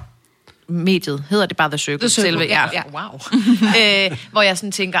hedder mediet? Hedder det bare The Circle? Selve, ja. Wow. Hvor jeg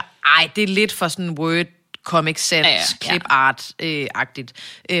sådan tænker, det er lidt for sådan Word Comic Sans, clip art-agtigt.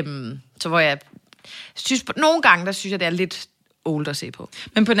 Så hvor jeg synes, nogle gange, der synes jeg, det er lidt old at se på.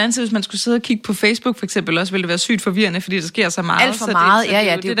 Men på den anden side, hvis man skulle sidde og kigge på Facebook for eksempel, også ville det være sygt forvirrende, fordi der sker så meget. Alt for meget, det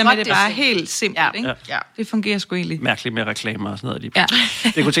er der med, det er bare helt simpelt, ikke? Ja. Det fungerer sgu egentlig. Mærkeligt med reklamer og sådan noget.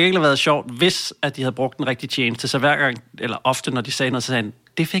 Det kunne sikkert have været sjovt, hvis at de havde brugt den rigtige tjeneste, så hver gang, eller ofte, når de sagde noget, så sagde de,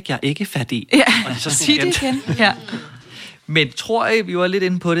 det fik jeg ikke fat i. Ja, og de så sig det igen. Ja. Men tror I, vi var lidt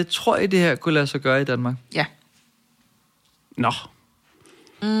inde på det, tror I, det her kunne lade sig gøre i Danmark? Ja. Nå.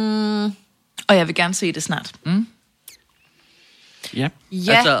 Og jeg vil gerne se det snart. Ja.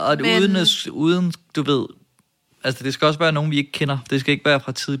 Altså, og uden, du ved, altså det skal også være nogen, vi ikke kender. Det skal ikke være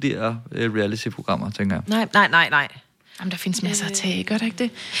fra tidligere reality-programmer, tænker jeg. Nej. Jamen, der findes masser at tage, gør der ikke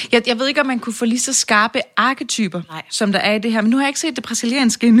det? Jeg ved ikke, om man kunne få lige så skarpe arketyper, som der er i det her. Men nu har jeg ikke set det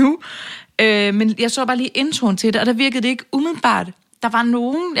brasilianske endnu. Men jeg så bare lige introen til det, og der virkede det ikke umiddelbart. Der var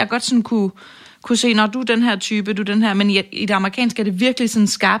nogen, jeg godt sådan kunne se, når du er den her type, du er den her. Men i det amerikanske er det virkelig sådan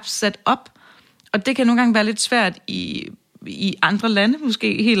skarpt sat op. Og det kan nogle gange være lidt svært i andre lande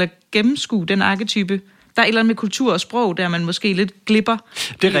måske helt at gennemskue den arketype. Der er et eller andet med kultur og sprog, der man måske lidt glipper.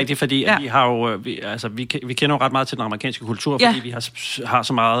 Det er rigtigt, fordi vi har jo, vi kender jo ret meget til den amerikanske kultur, fordi vi har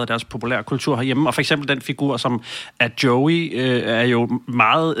så meget af deres populære kultur herhjemme. Og for eksempel den figur, som er Joey, er jo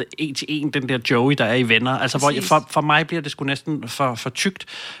meget en til en, den der Joey, der er i Venner. Altså, hvor for mig bliver det sgu næsten for tykt.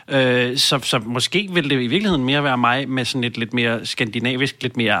 Så måske vil det i virkeligheden mere være mig med sådan et lidt mere skandinavisk,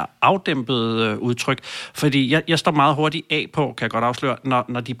 lidt mere afdæmpet udtryk. Fordi jeg står meget hurtigt af på, kan jeg godt afsløre,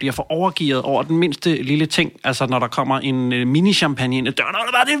 når de bliver for overgearet over den mindste lille ting, altså når der kommer en mini-champagne ind, det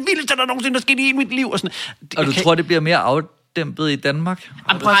var det vildeste, der nogensinde er sket i mit liv. Og, sådan. Og du tror, det bliver mere afdæmpet i Danmark?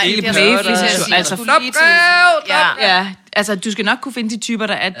 Altså, du skal nok kunne finde de typer,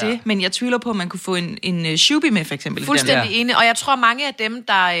 der er det, men jeg tvivler på, at man kunne få en Shuby med, for eksempel. Fuldstændig enig, og jeg tror, mange af dem,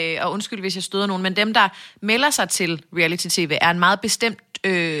 der, og undskyld, hvis jeg støder nogen, men dem, der melder sig til reality-tv, er en meget bestemt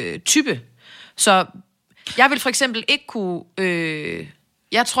type. Så jeg vil for eksempel ikke kunne...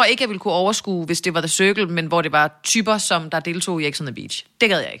 Jeg tror ikke, jeg ville kunne overskue, hvis det var The Circle, men hvor det var typer, som der deltog i X on the Beach. Det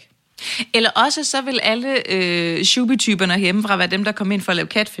gad jeg ikke. Eller også så vil alle Shuby-typerne hjemmefra være dem, der kom ind for at lave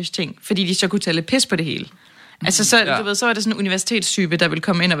catfish-ting, fordi de så kunne tage lidt pis på det hele. Altså, så var det sådan en universitetstype, der ville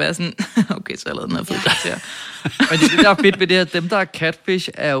komme ind og være sådan, okay, så har jeg lavet noget fedt her. Men det der er fedt ved det her, dem der er catfish,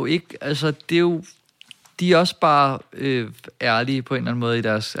 er jo ikke, altså det er jo, de er også bare ærlige på en eller anden måde i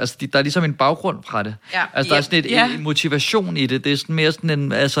deres... Altså, der er ligesom en baggrund fra det. Ja. Altså, der er sådan en motivation i det. Det er sådan mere sådan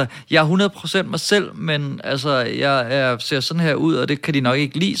en... Altså, jeg er 100% mig selv, men altså, jeg ser sådan her ud, og det kan de nok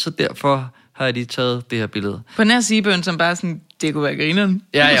ikke lide, så derfor har jeg lige taget det her billede. På nær Seabøn, som bare sådan, det kunne være grineren.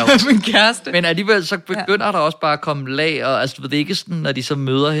 Ja. Min kæreste. Men alligevel, så begynder der også bare at komme lag, og altså, det er ikke sådan, når de så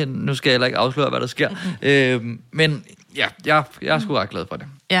møder hende... Nu skal jeg heller ikke afsløre, hvad der sker. Men ja, jeg er sgu ret glad for det.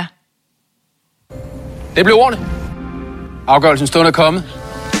 Ja. Det blev ordene. Afgørelsen stund er kommet.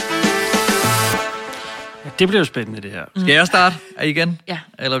 Det bliver jo spændende, det her. Skal jeg starte igen? Ja.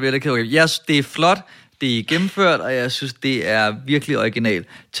 Eller bliver det okay? Jeg synes, det er flot, det er gennemført, og jeg synes, det er virkelig originalt.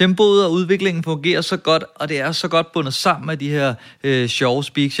 Tempoet og udviklingen fungerer så godt, og det er så godt bundet sammen med de her sjove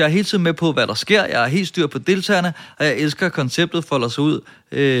speaks. Jeg er hele tiden med på, hvad der sker. Jeg er helt styr på deltagerne, og jeg elsker konceptet folder sig ud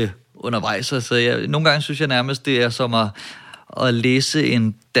undervejs. Altså, nogle gange synes jeg nærmest, det er som at læse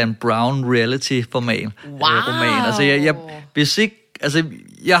en Dan Brown reality-roman. Altså, hvis ikke... Altså,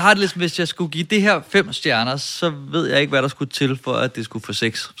 jeg har det lidt, hvis jeg skulle give det her 5 stjerner, så ved jeg ikke, hvad der skulle til, for at det skulle få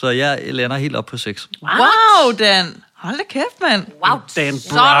 6. Så jeg lander helt op på 6. Wow, Dan! Hold da kæft, mand! Wow, Dan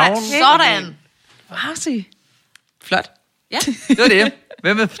Brown. Sådan! Wow, sig. Flot. Ja. Det var det.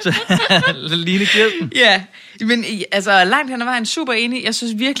 Hvem er Line Kirsten? Ja, men altså langt hen ad vejen super enig. Jeg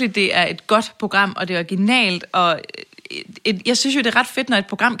synes virkelig, det er et godt program, og det er originalt, og jeg synes jo, det er ret fedt, når et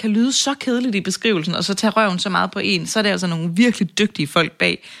program kan lyde så kedeligt i beskrivelsen, og så tage røven så meget på en, så er det altså nogle virkelig dygtige folk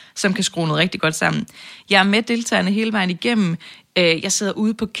bag, som kan skrue noget rigtig godt sammen. Jeg er med deltagerne hele vejen igennem. Jeg sidder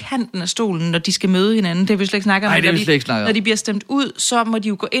ude på kanten af stolen, når de skal møde hinanden. Det vil vi slet ikke snakke om. Når de bliver stemt ud, så må de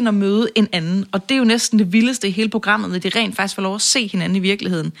jo gå ind og møde en anden. Og det er jo næsten det vildeste i hele programmet, når de rent faktisk får lov at se hinanden i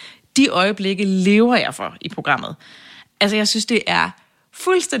virkeligheden. De øjeblikke lever jeg for i programmet. Altså, jeg synes, det er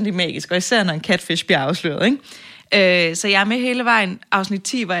fuldstændig magisk, og især når en catfish bliver afsløret, ikke? Så jeg er med hele vejen. Afsnit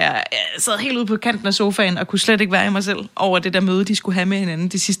 10, hvor jeg sad helt ude på kanten af sofaen og kunne slet ikke være i mig selv over det der møde, de skulle have med hinanden,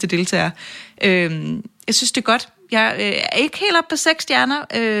 de sidste deltagere. Jeg synes, det er godt. Jeg er ikke helt op på 6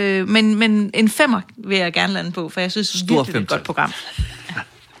 stjerner, men en 5'er vil jeg gerne lande på, for jeg synes virkelig, det er et godt program.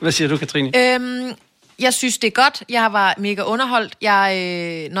 Hvad siger du, Katrine? Jeg synes, det er godt. Jeg var mega underholdt.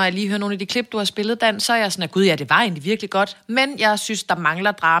 Når jeg lige hører nogle af de klip, du har spillet, Dan, så er jeg sådan, at gud, ja, det var egentlig virkelig godt. Men jeg synes, der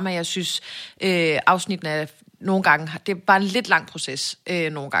mangler drama. Jeg synes, afsnittene er nogle gange... Det var en lidt lang proces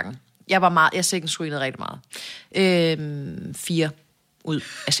nogle gange. Jeg second-screenede rigtig meget. 4 ud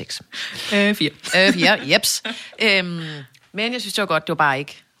af 6. 4. 4, jeps. Men jeg synes, det var godt. Det var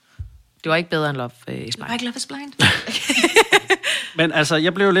ikke bedre end Love is Blind. Det var ikke Love is Blind. Men altså,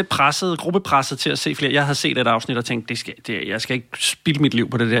 jeg blev lidt gruppepresset til at se flere. Jeg havde set et afsnit og tænkt, jeg skal ikke spilde mit liv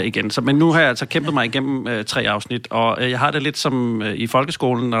på det der igen. Men nu har jeg altså kæmpet mig igennem 3 afsnit, og jeg har det lidt som i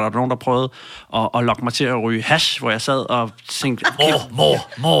folkeskolen, når der er nogen, der prøvede at lokke mig til at ryge hash, hvor jeg sad og tænkte,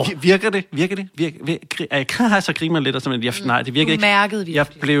 virker det? Jeg kan så grine mig lidt, og sådan, nej, det virkede ikke. Jeg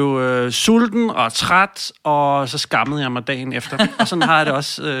blev sulten og træt, og så skammede jeg mig dagen efter. Og sådan har jeg det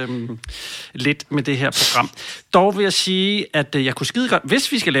også lidt med det her program. Dog vil jeg sige, at jeg kunne skide godt,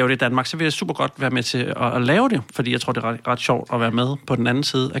 hvis vi skal lave det i Danmark, så vil jeg super godt være med til at lave det, fordi jeg tror, det er ret sjovt at være med på den anden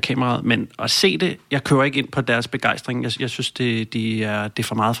side af kameraet, men at se det, jeg kører ikke ind på deres begejstring. Jeg synes, det er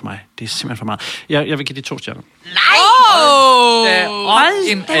for meget for mig. Det er simpelthen for meget. Jeg vil give de 2 stjerner. Nej!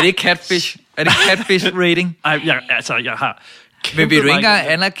 Er det catfish? Er det catfish rating? Jeg har Men vil du ikke engang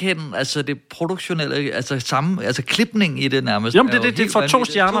anerkende altså det produktionelle, altså samme, altså klipning i det nærmest? Jamen, det får 2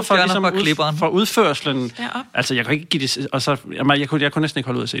 stjerner for ligesom for udførslen. Ja, altså, jeg kan ikke give det... Og så, jeg kunne næsten ikke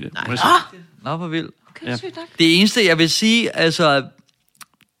holde ud at se det. Nå, hvor vildt. Okay, ja. Det eneste, jeg vil sige, altså...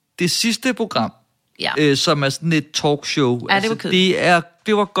 Det sidste program, som er sådan et talkshow, ja, det var kedeligt.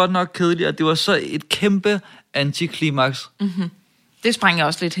 Det var godt nok kedeligt, og det var så et kæmpe antiklimaks. Mm-hmm. Det sprang jeg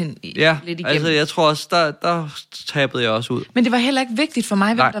også lidt hen i. Lidt igennem. Altså jeg tror også, der tabede jeg også ud. Men det var heller ikke vigtigt for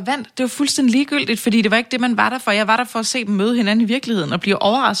mig, hvem der vandt. Det var fuldstændig ligegyldigt, fordi det var ikke det, man var der for. Jeg var der for at se dem møde hinanden i virkeligheden, og blive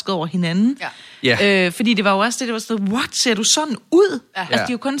overrasket over hinanden. Ja. Fordi det var jo også det, var sådan, what, ser du sådan ud? Ja. Altså, de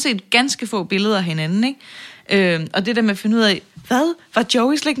har jo kun set ganske få billeder af hinanden, ikke? Og det der med at finde ud af, hvad? Var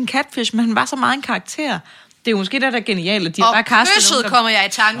Joey slet ikke en catfish? Men han var så meget en karakter. Det er jo måske det, der er genialt, at de har bare kastet kysset nogen, kommer jeg i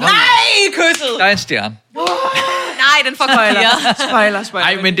tanke. Nej, kysset! Der er en stjerne. Nej, den får Spoiler.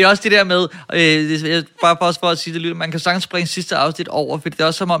 Nej, men det er også det der med, bare også for at sige det lidt, man kan sagtens springe sidste afsnit over, for det er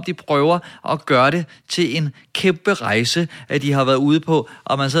også som om, de prøver at gøre det til en kæmpe rejse, at de har været ude på,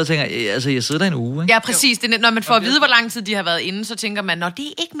 og man så tænker, altså jeg sidder der en uge, ikke? Ja, præcis. Det, når man får at vide, hvor lang tid de har været inde, så tænker man, nå, det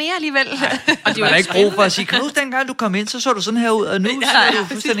er ikke mere alligevel. Og man har ikke brug for at sige, kan du huske dengang, du kom ind, så du sådan her ud, og nu så du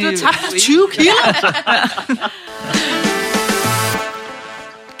fuldstændig... Du har tabt 20 kilo.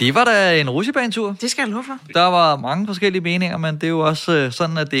 Det var da en rutsjebanetur. Det skal jeg love for. Der var mange forskellige meninger, men det er jo også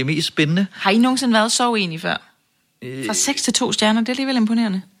sådan, at det er mest spændende. Har I nogensinde været så enige før? Fra 6 til 2 stjerner, det er alligevel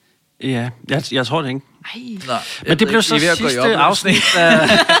imponerende. Ja, jeg tror det ikke. Nå, men det blev så sidste afsnit.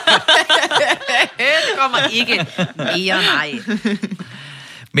 Det kommer ikke mere, nej.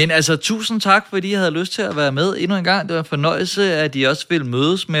 Men altså, tusind tak, fordi I havde lyst til at være med endnu en gang. Det var en fornøjelse, at I også vil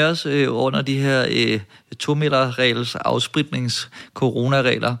mødes med os under de her 2-meter-regels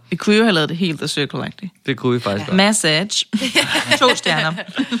afspritnings-corona-regler. Vi kunne jo have lavet det helt The Circle-agtigt. Det kunne vi faktisk godt. Massage. 2 stjerner.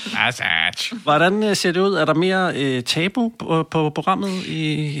 Massage. Hvordan ser det ud? Er der mere tabu på programmet?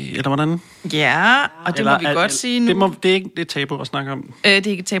 Eller hvordan? Ja, og det må vi godt sige nu. Det er ikke det tabu at snakke om. Det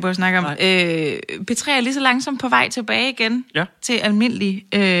er ikke et tabu at snakke om. P3 er lige så langsomt på vej tilbage igen til almindelig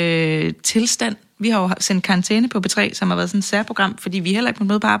tilstand. Vi har jo sendt karantæne på P3, som har været sådan et særprogram, fordi vi heller ikke må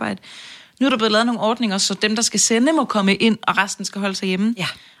møde på arbejde. Nu er der blevet lavet nogle ordninger, så dem, der skal sende, må komme ind, og resten skal holde sig hjemme. Ja.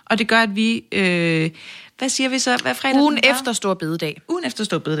 Og det gør, at vi... hvad siger vi så? Hvad fredag? Ugen efter Stor Bededag. Ugen efter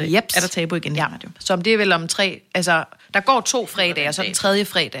Stor Bededag. Jeps. Er der tabu igen i radio. Som det er vel om 3... Altså, der går 2 fredage, og så den 3.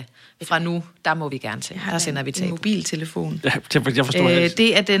 fredag fra nu, der må vi gerne til. Der sender vi tabu. En mobiltelefon. Ja, jeg forstår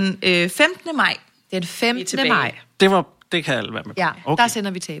det er den 15. maj. Det er den 15. maj. Det kan alle være med. Ja, okay. Der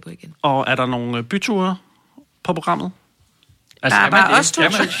sender vi tabu igen. Og er der nogle byture på programmet? Altså, der er bare os to.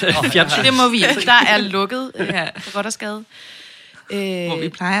 Det må vi. Der er lukket for godt og skade. Hvor vi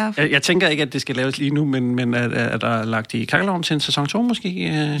plejer. Jeg tænker ikke, at det skal laves lige nu, men er der lagt i kakkelovnen til en sæson 2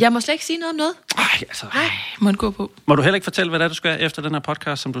 måske? Jeg må slet ikke sige noget om noget. Må gå på. Må du heller ikke fortælle, hvad det er, du skal efter den her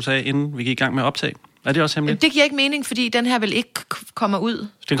podcast, som du sagde, inden vi gik i gang med at optage? Er det også hemmeligt? Det giver ikke mening, fordi den her vel ikke kommer ud.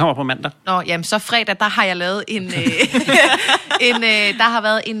 Den kommer på mandag. Nå, jamen så fredag, der har jeg lavet der har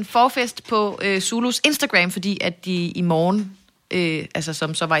været en forfest på Zulus Instagram, fordi at de i morgen, altså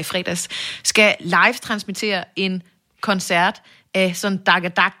som så var i fredags, skal live-transmittere en koncert af sådan en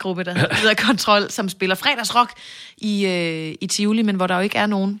Dag-Dag-gruppe, der hedder Videre Kontrol, som spiller fredagsrock i Tivoli, men hvor der jo ikke er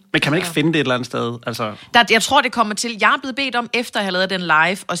nogen. Men kan man ikke finde det et eller andet sted? Altså... Jeg tror, det kommer til... Jeg er blevet bedt om, efter at have lavet den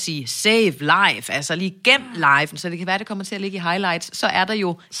live, at sige save live, altså lige gem live, så det kan være, det kommer til at ligge i highlights. Så er der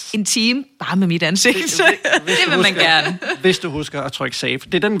jo en time bare med mit ansigt. Det vil man gerne. Hvis du husker at trykke save.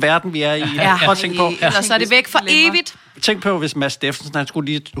 Det er den verden, vi er i. Ja, ellers så er det væk for evigt. Tænk på, hvis Mads Steffensen, han skulle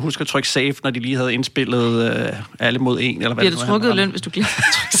lige huske at trykke save, når de lige havde indspillet alle mod en, eller hvad det var. Bliver du trukket løn, hvis du glemmer at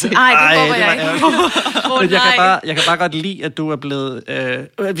trykke save? Nej, det håber jeg ikke. Jeg kan bare godt lide, at du er blevet...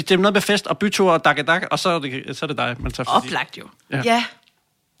 det er noget med fest og bytur og dag, og så er det dig. Man tager oplagt jo. Ja.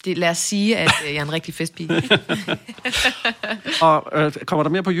 Lad os sige, at jeg er en rigtig festpige. Og kommer der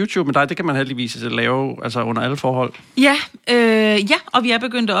mere på YouTube med dig? Det kan man heldigvis lave altså under alle forhold. Ja, og vi er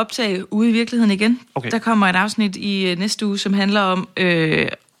begyndt at optage ude i virkeligheden igen. Okay. Der kommer et afsnit i næste uge, som handler om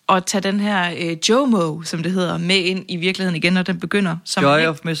at tage den her JOMO, som det hedder, med ind i virkeligheden igen, når den begynder. Joy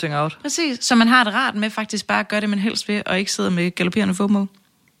of missing out. Præcis, så man har det rart med faktisk bare at gøre det, man helst vil, og ikke sidde med galopperende FOMO.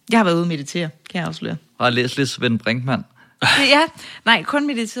 Jeg har været ude og meditere, kan jeg afsløre. Og har læst lidt Svend Brinkmann. Kun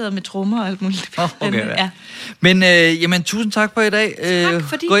mediteret med trommer og alt muligt. Okay, ja. Men jamen, tusind tak for i dag.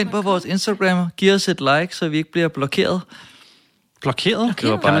 Gå ind på vores Instagram, giv os et like, så vi ikke bliver blokeret. Blokeret? Det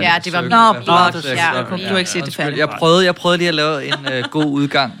var bare det var du har ikke set det færdigt. Jeg prøvede lige at lave en god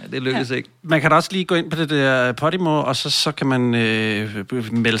udgang. Det lykkedes ikke. Man kan da også lige gå ind på det der Podimo, og så kan man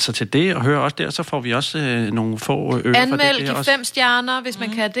melde sig til det og høre også der, så får vi også nogle få øre. Anmeld, giv 5 stjerner, hvis man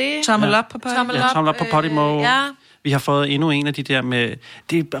kan det. Tommel op på Podimo. Tommel op på Podimo. Vi har fået endnu en af de der med,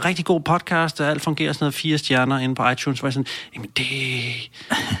 det er en rigtig god podcast, og alt fungerer sådan noget 4 stjerner inde på iTunes, hvor jeg sådan, jamen det...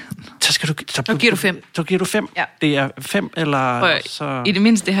 Så giver du 5. Så giver du 5. Ja. Det er 5, eller så... I det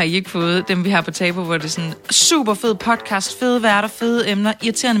mindste har I ikke fået dem, vi har på Tabu, hvor det er sådan super fed podcast, fede værter, fede emner,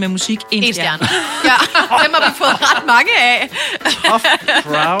 irriterende med musik, 1 stjerne. Ja, dem har vi fået ret mange af. Tough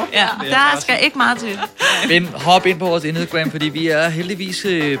crowd. Ja, der skal ikke meget til. Men hop ind på vores Instagram, fordi vi er heldigvis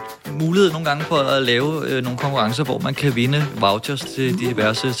mulighed nogle gange for at lave nogle konkurrencer, hvor man kan vinde vouchers til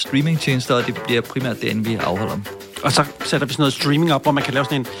diverse streamingtjenester, og det bliver primært derinde, vi afholder dem. Og så sætter vi sådan noget streaming op, hvor man kan lave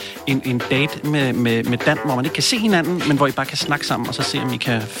sådan en date med Dan, hvor man ikke kan se hinanden, men hvor I bare kan snakke sammen, og så se, om I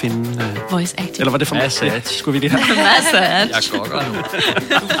kan finde... Voice acting. Eller var det for Massage. Skulle vi det her? Massage. Jeg gokker nu.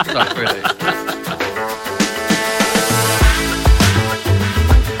 Tak for i dag.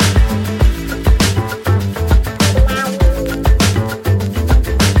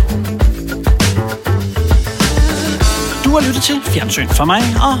 Du har lyttet til Fjernsyn for mig,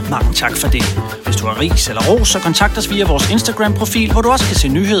 og mange tak for det. Hvis du har ris eller ros, så kontakt os via vores Instagram-profil, hvor du også kan se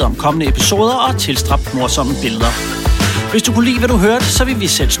nyheder om kommende episoder og tilstrap morsomme billeder. Hvis du kunne lide, hvad du hørte, så vil vi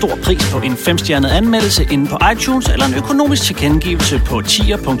sætte stor pris på en 5-stjernet anmeldelse inde på iTunes eller en økonomisk tilkendegivelse på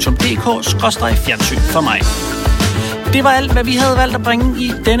tier.dk/fjernsyn for mig. Det var alt, hvad vi havde valgt at bringe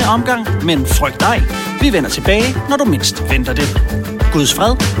i denne omgang, men frygt dig, vi vender tilbage, når du mindst venter det. Guds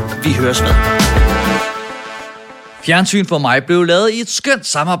fred, vi høres ved. Fjernsyn for mig blev lavet i et skønt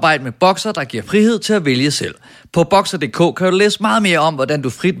samarbejde med Boxer, der giver frihed til at vælge selv. På Boxer.dk kan du læse meget mere om, hvordan du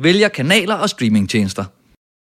frit vælger kanaler og streamingtjenester.